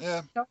 But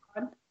yeah, go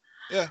on.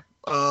 Yeah.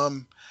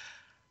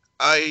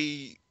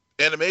 I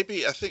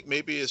think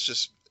maybe it's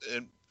just,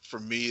 and for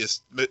me,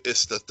 it's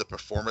the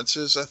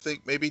performances. I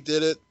think maybe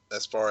did it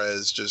as far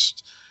as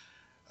just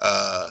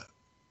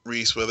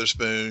Reese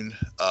Witherspoon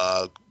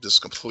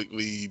just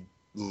completely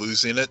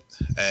losing it,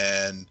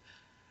 and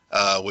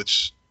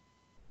which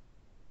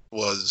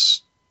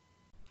was,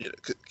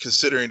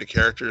 considering the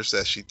characters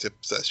that she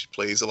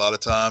plays a lot of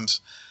times,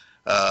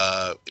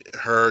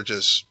 her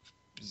just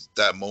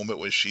that moment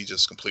when she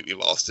just completely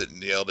lost it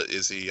and yelled at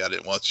Izzy, "I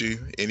didn't want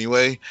you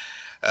anyway,"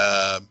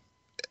 and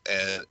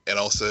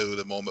also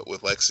the moment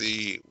with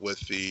Lexi with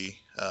the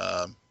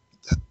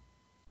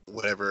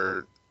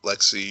whenever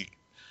Lexi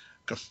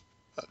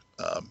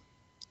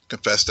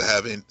confessed to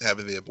having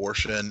the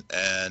abortion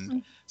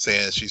and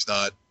saying she's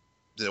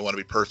didn't want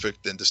to be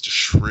perfect, and just a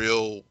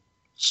shrill,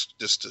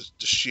 just a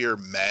sheer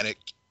manic,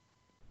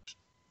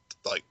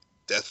 like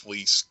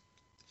deathly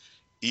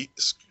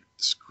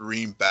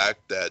scream back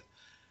that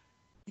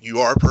you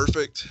are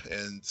perfect.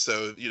 And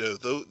so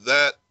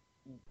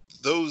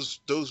those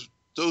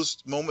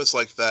moments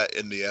like that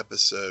in the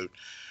episode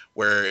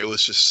where it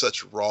was just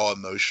such raw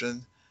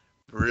emotion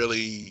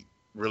really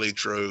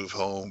drove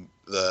home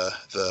the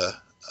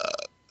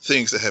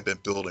things that have been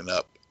building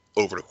up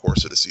over the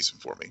course of the season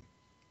for me.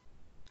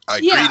 I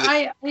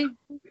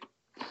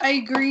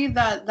agree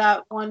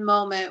that one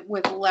moment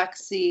with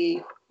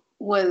Lexi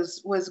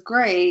was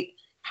great.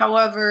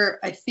 However,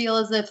 I feel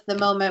as if the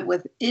moment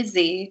with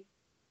Izzy,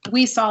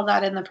 we saw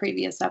that in the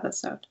previous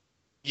episode.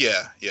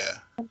 Yeah.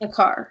 In the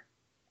car.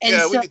 And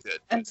yeah, so, we did.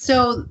 And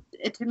so,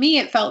 to me,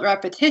 it felt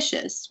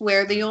repetitious,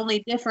 where the only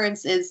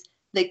difference is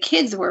the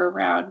kids were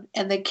around,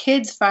 and the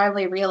kids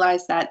finally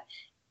realized that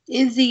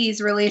Izzy's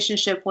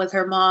relationship with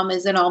her mom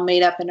isn't all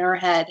made up in her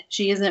head.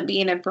 She isn't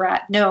being a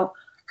brat. No,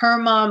 her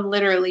mom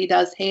literally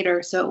does hate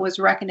her, so it was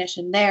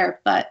recognition there.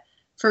 But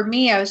for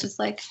me, I was just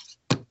like,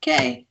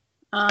 okay.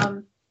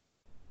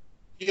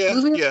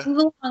 Moving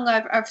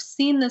along. I've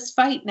seen this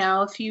fight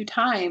now a few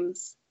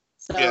times.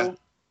 So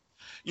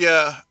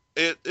yeah.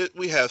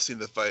 We have seen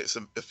the fight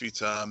a few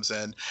times,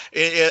 and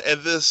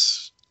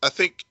this, I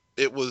think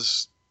it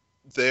was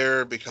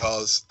there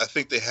because I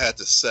think they had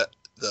to set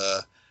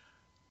the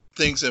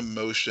things in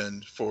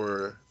motion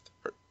for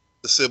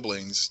the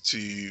siblings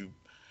to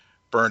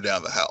burn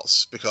down the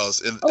house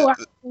because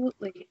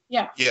absolutely,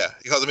 yeah,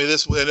 because I mean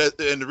this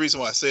and the reason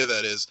why I say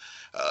that is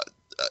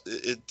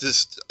it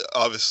just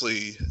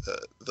obviously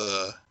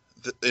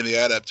in the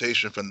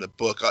adaptation from the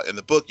book in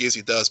the book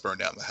Izzy does burn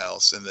down the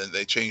house, and then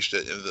they changed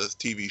it in the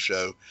TV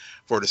show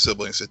for the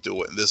siblings to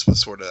do it, and this was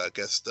sort of, I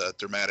guess, the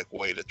dramatic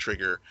way to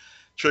trigger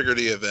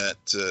the event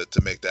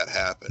to make that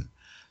happen.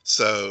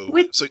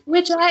 Which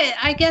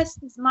I guess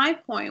is my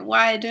point.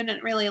 Why I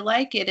didn't really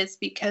like it is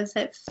because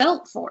it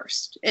felt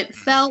forced. It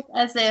felt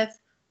as if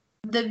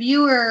the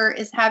viewer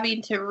is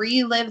having to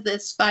relive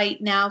this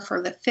fight now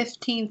for the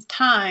 15th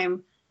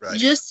time, right,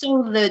 just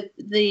so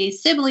the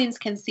siblings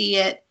can see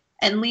it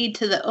and lead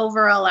to the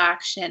overall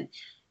action.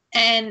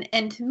 And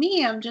to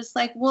me, I'm just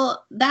like,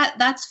 well,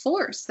 that's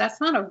forced.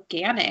 That's not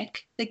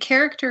organic. The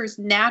characters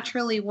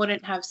naturally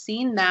wouldn't have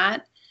seen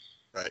that.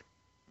 Right.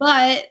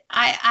 But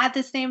at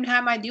the same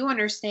time, I do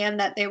understand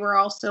that they were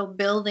also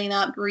building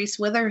up Reese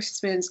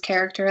Witherspoon's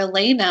character,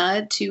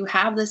 Elena, to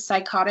have this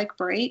psychotic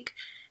break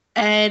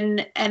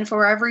and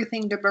for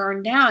everything to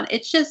burn down.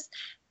 It's just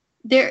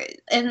there.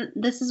 And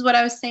this is what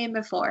I was saying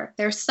before.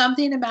 There's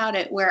something about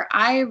it where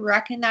I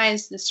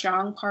recognize the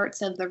strong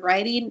parts of the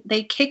writing.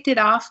 They kicked it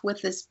off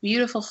with this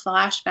beautiful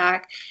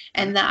flashback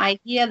and the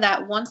idea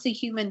that once a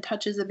human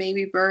touches a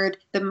baby bird,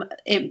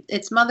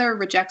 its mother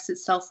rejects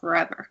itself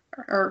forever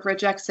or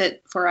rejects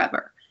it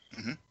forever.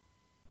 Mm-hmm.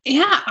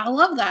 Yeah, I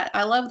love that.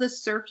 I love the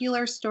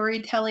circular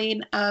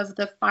storytelling of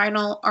the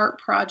final art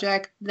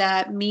project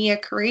that Mia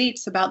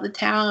creates about the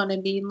town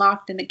and being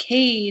locked in a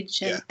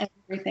cage and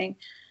everything.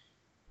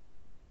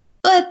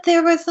 But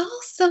there was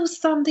also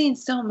something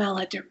so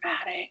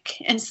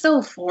melodramatic and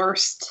so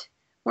forced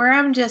where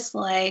I'm just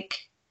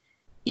like,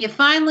 you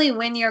finally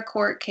win your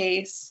court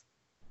case.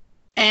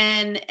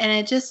 And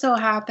it just so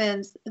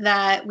happens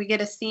that we get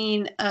a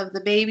scene of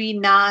the baby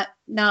not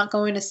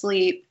going to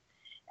sleep.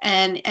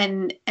 And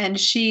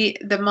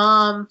the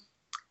mom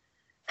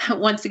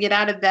wants to get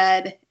out of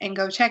bed and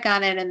go check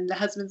on it. And the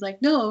husband's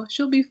like, no,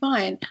 she'll be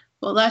fine.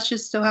 Well, that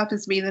just so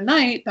happens to be the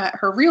night that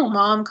her real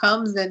mom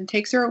comes and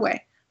takes her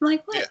away. I'm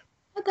like, what? Yeah.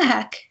 What the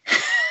heck?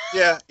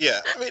 Yeah.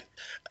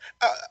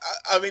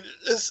 I mean,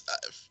 this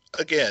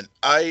again.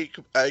 I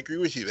agree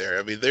with you there.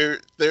 I mean,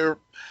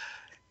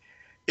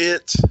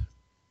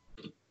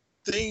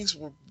 things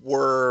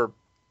were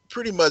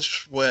pretty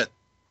much went.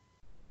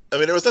 I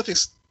mean, there was nothing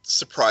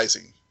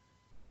surprising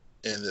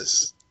in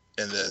this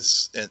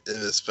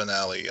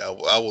finale.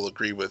 I will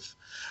agree with.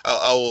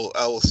 I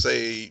will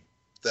say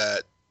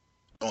that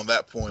on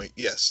that point,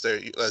 yes,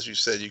 there, as you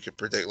said, you could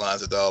predict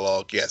lines of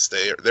dialogue. Yes,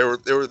 there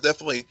were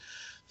definitely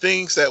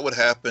things that would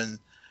happen.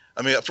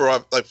 I mean,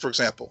 for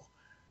example,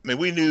 I mean,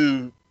 we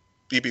knew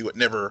Bibi would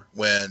never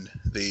win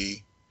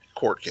the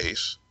court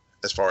case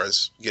as far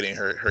as getting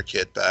her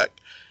kid back.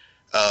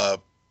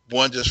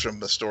 One, just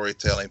from a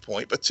storytelling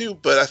point, but two,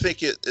 but I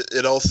think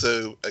it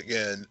also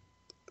again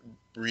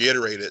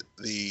reiterated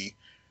the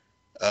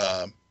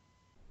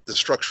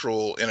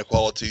structural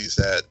inequalities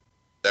that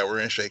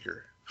were in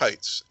Shaker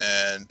Heights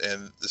and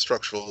the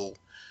structural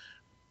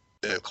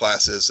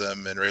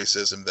classism and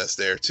racism that's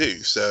there too.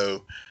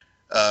 So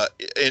so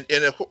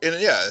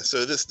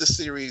this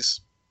series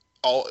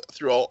all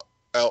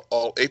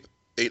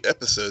eight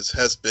episodes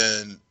has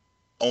been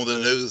on the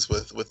nose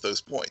with those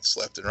points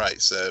left and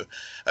right. So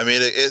I mean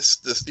it's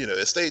this,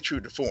 it stayed true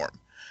to form.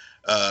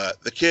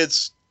 The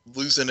kids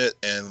losing it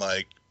and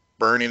like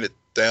burning it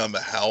down the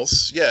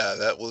house, yeah,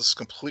 that was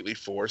completely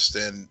forced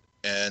and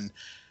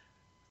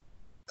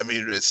I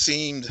mean it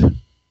seemed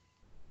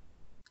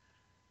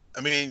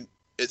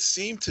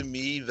to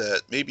me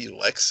that maybe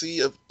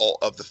Lexi of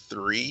the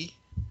three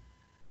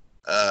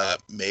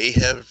may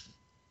have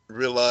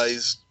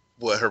realized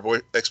what her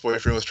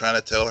ex-boyfriend was trying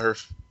to tell her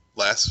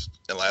last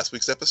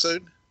week's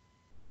episode.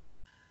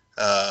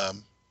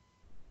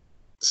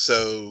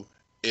 So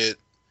it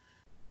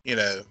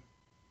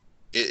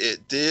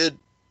did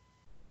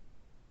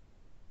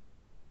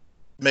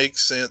make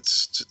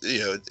sense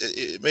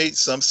it made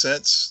some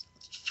sense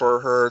for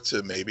her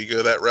to maybe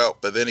go that route,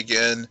 but then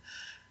again,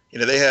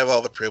 they have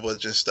all the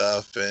privilege and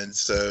stuff, and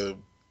so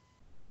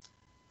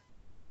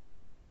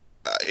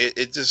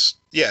it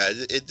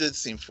did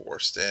seem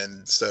forced,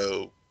 and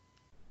so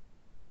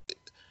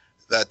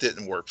that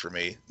didn't work for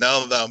me.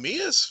 Now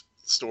Mia's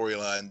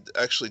storyline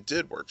actually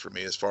did work for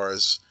me as far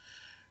as,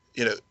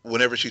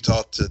 whenever she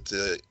talked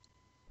to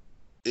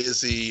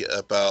Izzy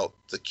about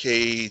the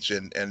cage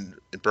and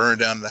burned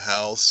down the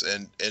house,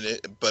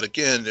 but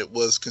again, it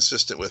was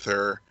consistent with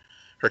her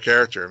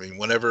character. I mean,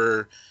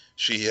 whenever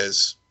she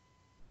has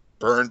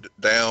burned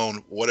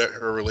down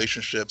her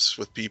relationships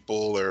with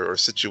people or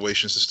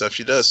situations and stuff,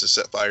 she does just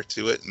set fire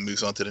to it and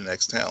moves on to the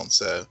next town.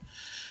 So,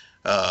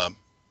 I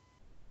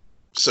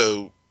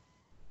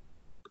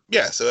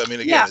mean,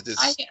 again,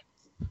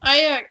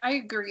 I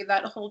agree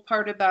that whole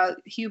part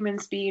about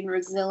humans being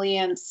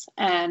resilient,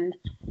 and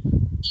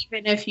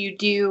even if you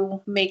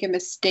do make a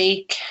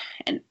mistake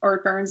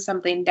or burn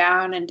something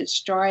down and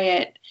destroy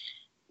it,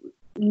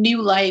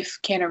 new life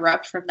can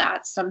erupt from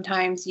that.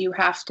 Sometimes you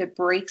have to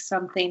break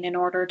something in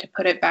order to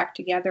put it back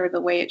together the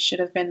way it should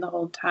have been the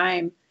whole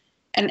time.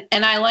 And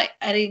I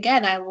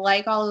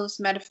like all those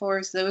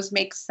metaphors. Those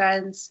make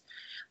sense.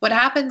 What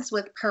happens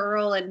with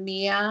Pearl and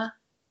Mia,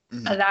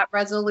 that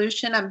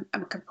resolution,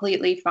 I'm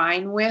completely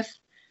fine with.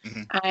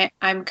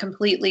 I'm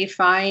completely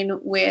fine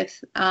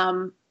with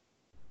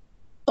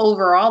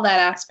overall that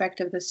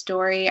aspect of the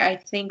story. I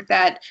think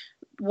that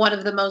one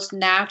of the most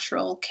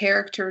natural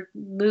character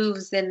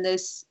moves in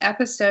this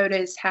episode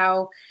is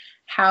how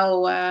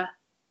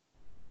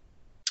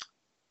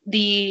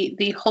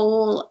the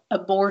whole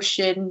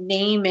abortion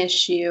name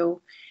issue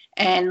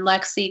and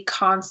Lexi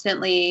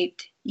constantly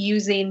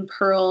using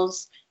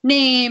Pearl's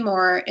name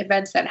or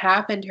events that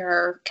happened to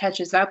her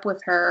catches up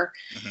with her,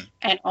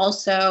 and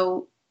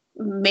also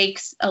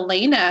makes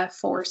Elena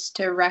forced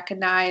to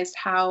recognize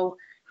how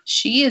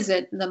she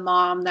isn't the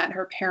mom that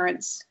her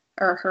parents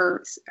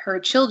or her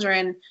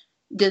children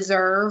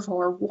deserve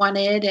or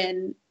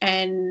wanted,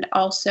 and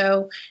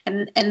also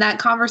that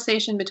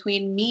conversation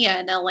between Mia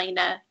and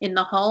Elena in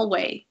the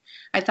hallway.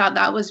 I thought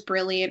that was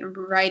brilliant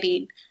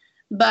writing.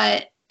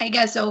 But I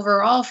guess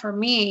overall for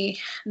me,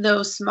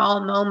 those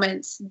small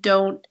moments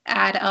don't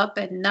add up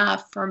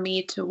enough for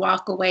me to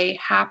walk away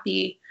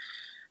happy,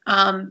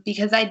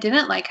 because I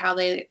didn't like how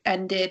they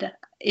ended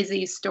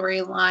Izzy's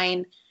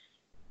storyline.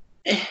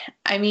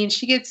 I mean,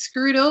 she gets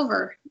screwed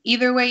over.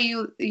 Either way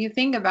you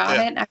think about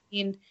it. I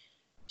mean,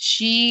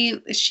 she's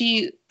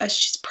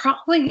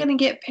probably going to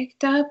get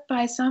picked up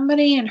by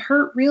somebody and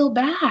hurt real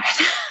bad.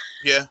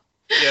 Yeah.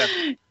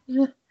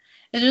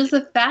 It's just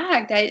a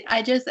fact.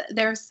 I just,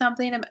 there's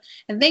something about,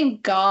 and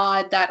thank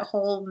God that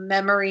whole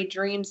memory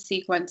dream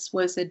sequence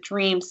was a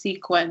dream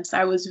sequence.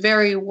 I was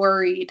very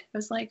worried. I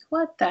was like,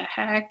 what the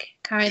heck?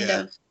 Kind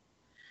of.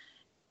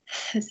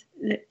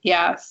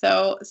 Yeah.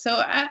 So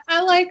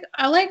I like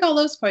all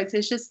those points.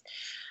 It's just,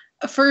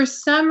 for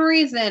some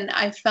reason,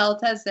 I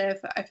felt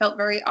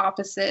very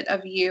opposite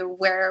of you,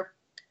 where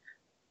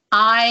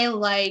I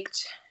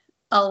liked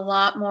a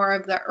lot more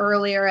of the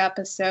earlier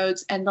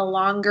episodes, and the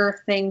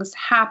longer things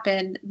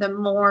happened, the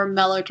more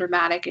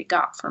melodramatic it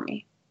got for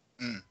me.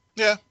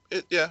 Yeah,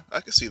 I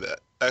could see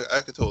that.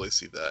 I could totally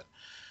see that.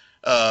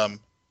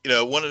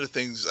 One of the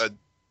things I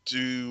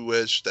do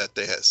wish that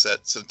they had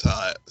set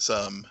aside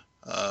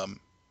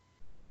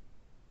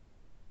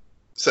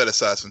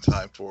some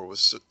time for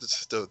was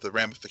the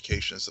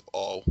ramifications of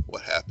all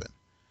what happened,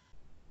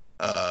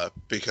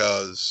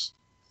 because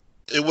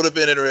it would have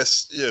been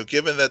interesting,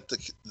 given that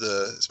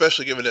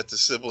especially given that the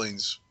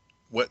siblings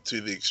went to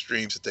the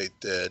extremes that they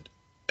did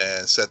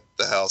and set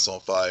the house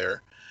on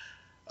fire,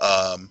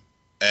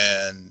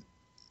 and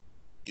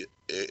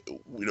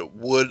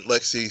would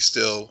Lexi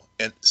still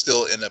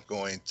end up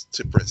going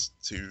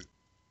to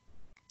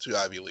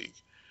Ivy League?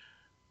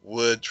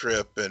 Would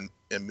Tripp and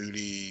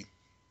Moody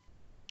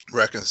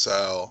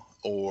reconcile,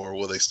 or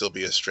will they still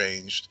be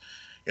estranged?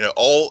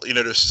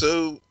 There's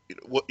so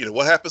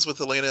what happens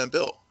with Elena and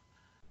Bill?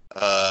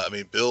 I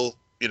mean, Bill,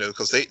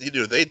 because they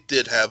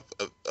did have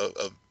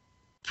a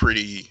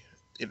pretty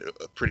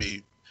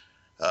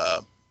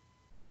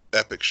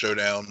epic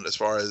showdown as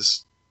far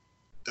as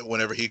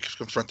whenever he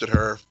confronted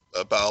her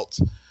about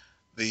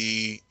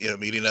the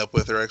meeting up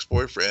with her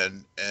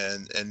ex-boyfriend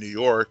in New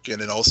York,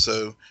 and then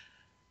also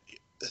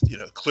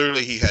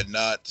clearly he had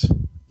not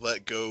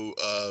let go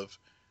of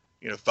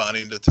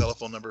finding the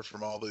telephone number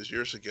from all those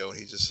years ago, and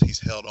he's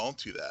held on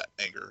to that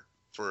anger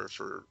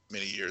for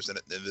many years, and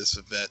this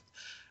event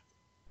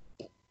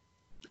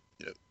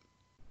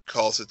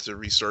cause it to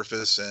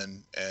resurface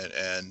and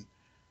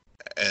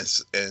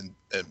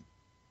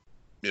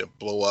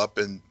blow up,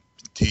 and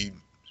he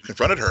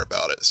confronted her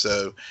about it.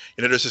 So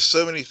there were just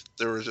so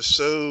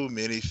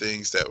many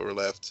things that were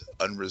left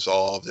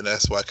unresolved, and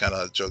that's why I kind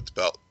of joked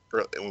about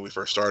when we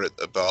first started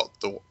about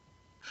the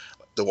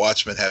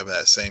Watchmen having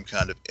that same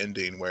kind of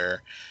ending,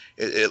 where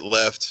it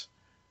left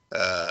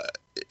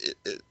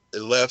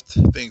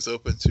things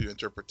open to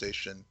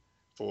interpretation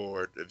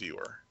for the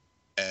viewer,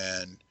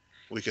 and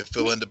we can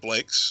fill in the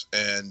blanks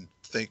and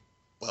think,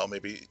 well,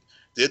 maybe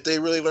did they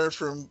really learn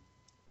from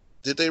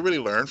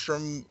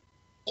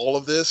all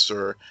of this,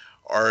 or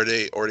are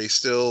they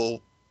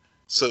still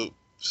so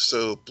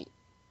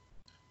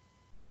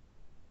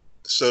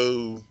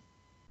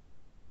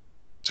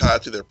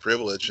tied to their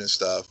privilege and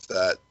stuff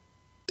that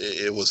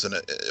it wasn't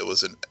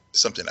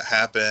something that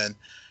happened,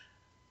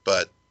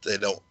 but they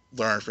don't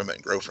learn from it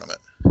and grow from it.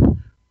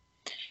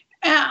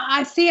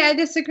 I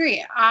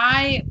disagree.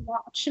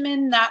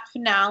 Watchmen, that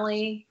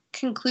finale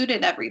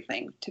concluded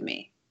everything to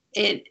me.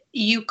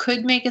 You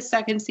could make a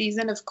second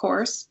season, of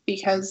course,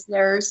 because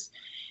there's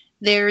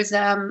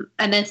an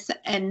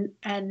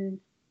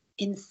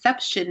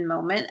inception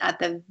moment at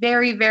the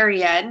very,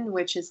 very end,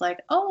 which is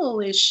like,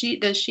 oh,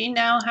 does she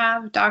now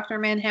have Dr.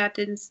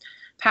 Manhattan's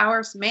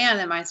powers? Man,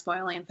 am I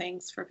spoiling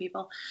things for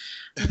people.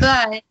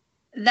 But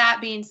that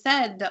being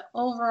said, the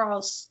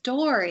overall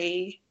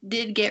story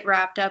did get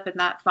wrapped up in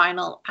that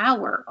final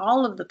hour,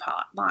 all of the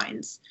plot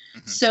lines.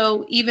 Mm-hmm.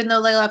 So even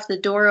though they left the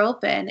door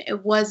open,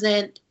 it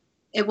wasn't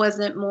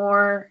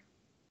more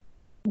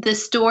the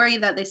story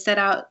that they set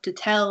out to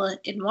tell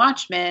in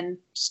Watchmen,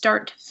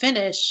 start to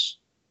finish,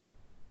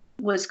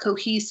 was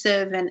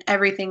cohesive and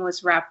everything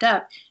was wrapped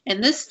up.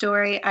 In this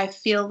story, I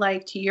feel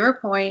like, to your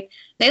point,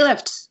 they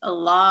left a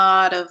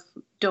lot of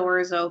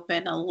doors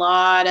open, a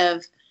lot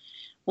of,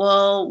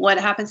 well, what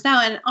happens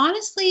now? And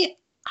honestly,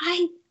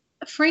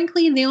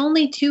 frankly, the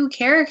only two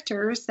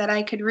characters that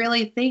I could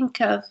really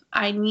think of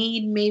I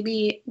need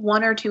maybe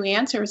one or two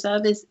answers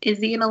of is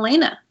Izzy and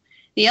Elena.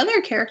 The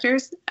other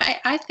characters,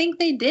 I think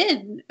they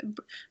did.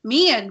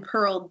 Mia and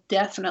Pearl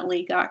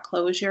definitely got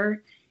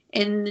closure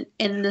in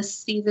the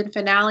season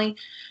finale.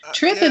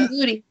 Trip and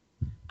Moody,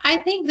 I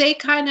think they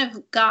kind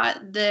of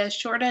got the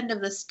short end of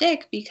the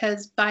stick,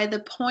 because by the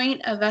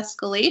point of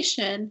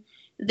escalation,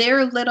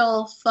 their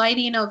little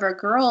fighting over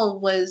girl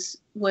was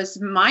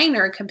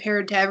minor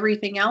compared to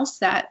everything else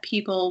that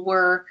people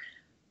were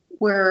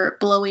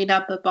blowing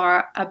up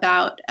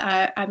about.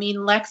 I mean,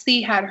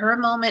 Lexi had her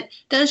moment.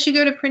 Does she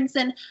go to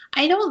Princeton?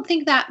 I don't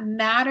think that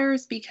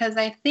matters, because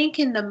I think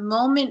in the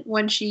moment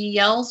when she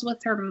yells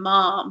with her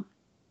mom,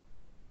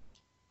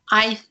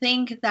 I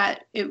think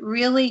that it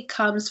really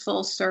comes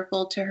full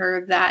circle to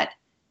her that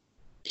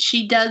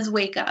she does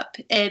wake up.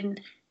 And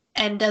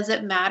does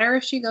it matter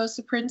if she goes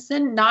to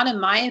Princeton? Not in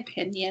my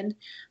opinion,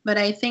 but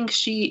I think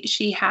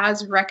she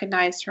has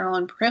recognized her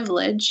own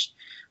privilege,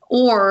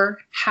 or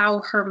how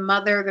her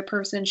mother, the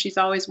person she's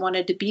always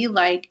wanted to be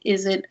like,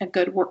 isn't a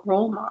good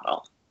role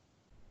model.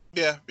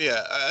 Yeah,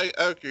 I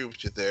agree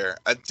with you there.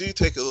 I do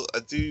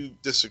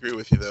disagree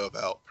with you though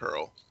about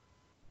Pearl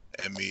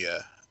and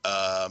Mia,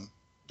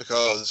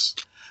 because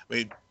I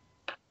mean,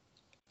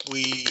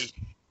 we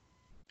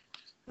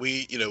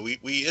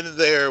ended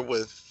there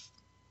with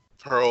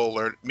Pearl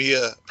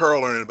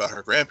learning about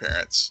her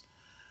grandparents,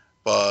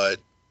 but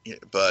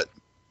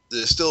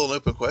there's still an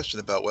open question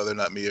about whether or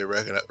not Mia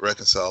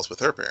reconciles with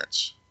her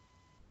parents.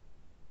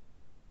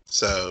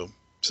 So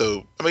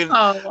I mean,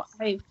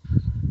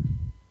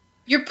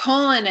 you're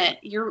pulling it.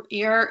 You're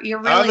really.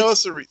 I know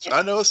it's a reach.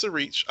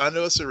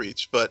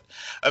 But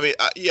I mean,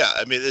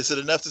 is it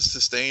enough to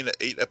sustain an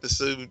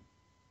 8-episode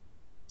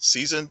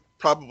season?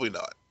 Probably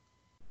not.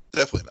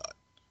 Definitely not.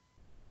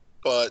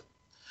 But.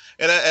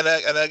 And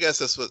I guess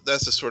that's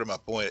just sort of my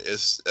point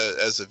is,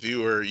 as a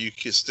viewer, you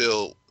can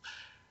still,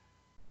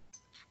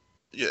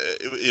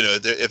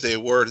 if they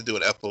were to do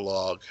an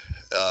epilogue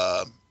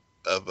of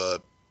a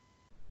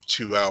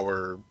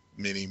 2-hour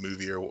mini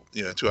movie or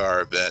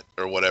 2-hour event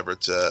or whatever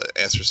to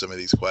answer some of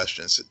these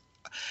questions.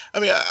 I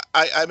mean,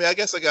 I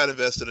guess I got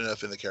invested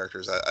enough in the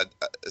characters, I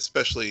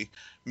especially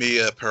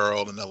Mia,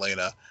 Pearl, and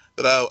Elena,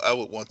 that I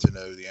would want to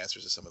know the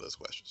answers to some of those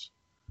questions.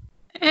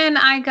 And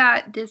I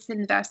got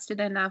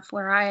disinvested enough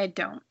where I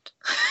don't,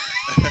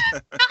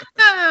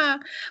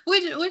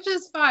 which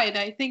is fine.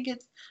 I think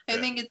it's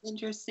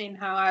interesting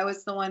how I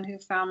was the one who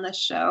found this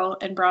show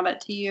and brought it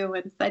to you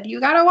and said, you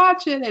got to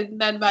watch it. And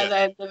then by the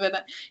end of it,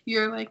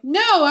 you're like,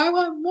 no, I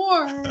want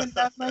more. And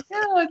I'm like,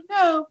 oh,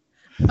 no.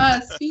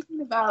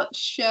 Speaking about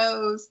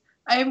shows,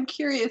 I am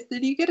curious,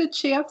 did you get a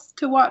chance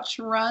to watch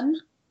Run?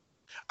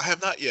 I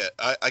have not yet.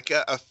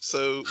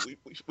 So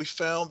we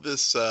found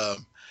this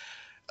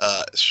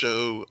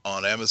show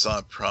on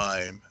Amazon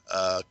Prime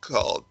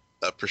called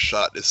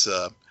Prashant. It's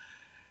a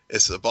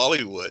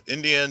Bollywood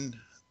Indian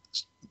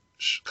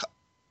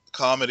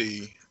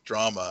comedy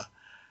drama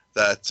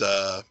that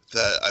I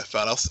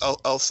found.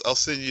 I'll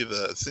send you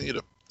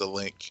the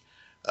link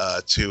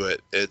to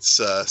it. It's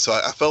so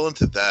I fell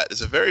into that.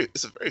 It's a very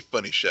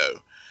funny show.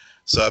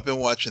 So I've been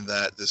watching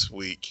that this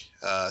week.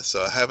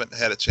 So I haven't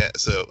had a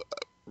chance. So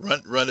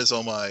Run is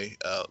on my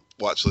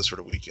watch list for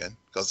the weekend,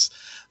 because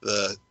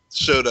the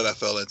show that I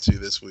fell into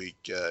this week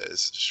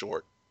is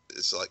short.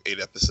 It's like 8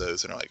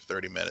 episodes and they're like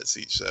 30 minutes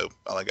each, so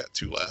I only got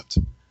 2 left.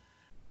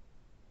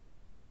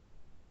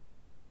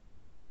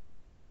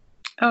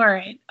 All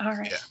right.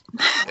 Yeah.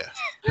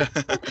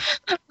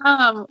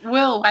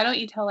 Will, why don't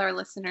you tell our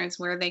listeners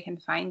where they can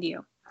find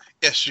you?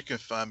 Yes, you can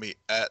find me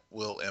at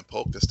Will M.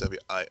 Polk. That's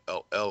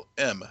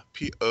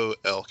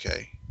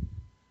WILLMPOLK.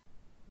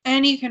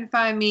 And you can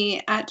find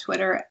me at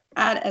Twitter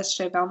at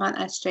SJ Belmont,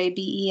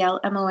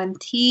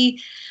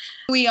 SJBELMONT.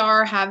 We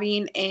are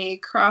having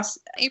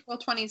April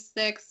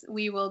 26th.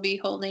 We will be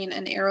holding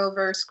an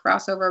Arrowverse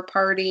crossover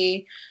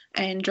party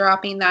and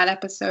dropping that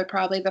episode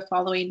probably the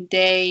following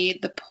day.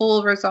 The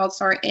poll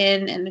results are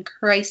in, and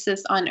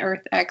Crisis on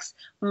Earth X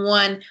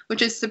won,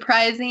 which is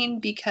surprising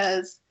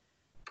because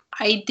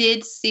I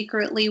did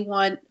secretly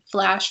want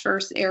Flash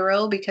vs.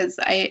 Arrow because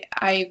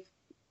I'm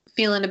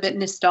feeling a bit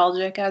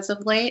nostalgic as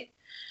of late.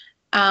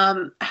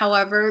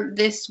 However,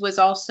 this was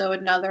also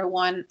another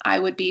one I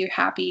would be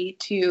happy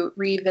to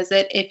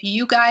revisit. If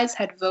you guys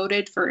had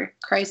voted for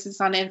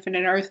Crisis on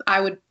Infinite Earth, I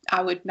would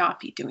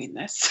not be doing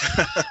this.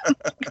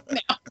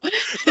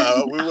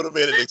 No. We would have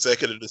made an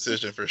executive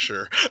decision for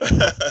sure.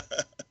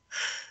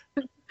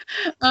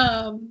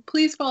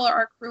 Please follow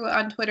our crew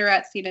on Twitter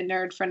at Scene and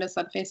Nerd. Friend us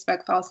on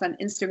Facebook, follow us on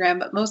Instagram,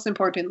 but most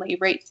importantly,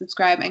 rate,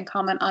 subscribe, and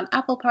comment on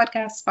Apple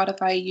Podcasts,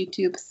 Spotify,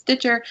 YouTube,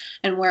 Stitcher,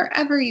 and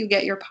wherever you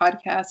get your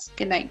podcasts.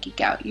 Good night,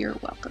 Geek Out. You're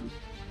welcome.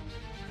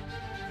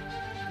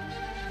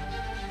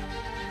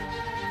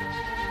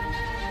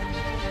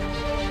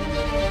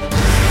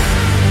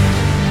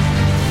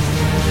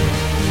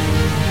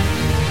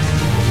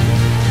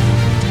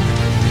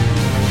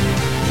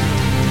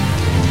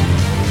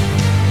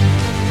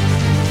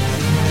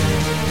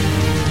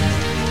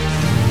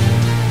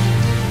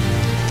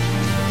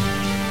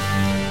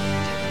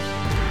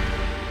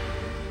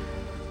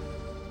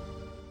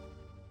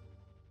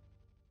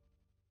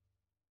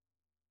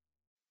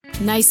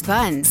 Nice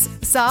buns,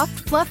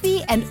 soft,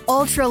 fluffy, and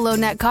ultra-low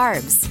net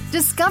carbs.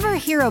 Discover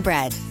Hero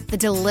Bread, the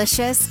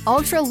delicious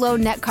ultra-low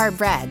net carb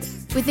bread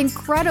with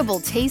incredible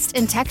taste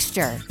and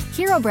texture.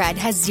 Hero Bread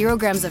has 0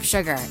 grams of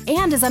sugar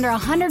and is under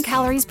 100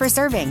 calories per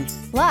serving.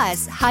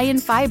 Plus, high in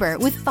fiber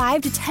with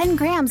 5 to 10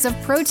 grams of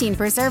protein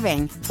per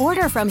serving.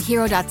 Order from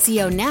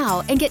hero.co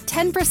now and get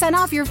 10%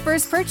 off your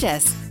first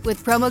purchase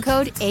with promo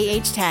code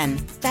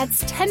AH10.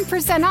 That's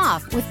 10%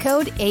 off with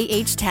code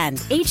AH10.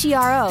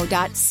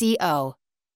 HERO.co.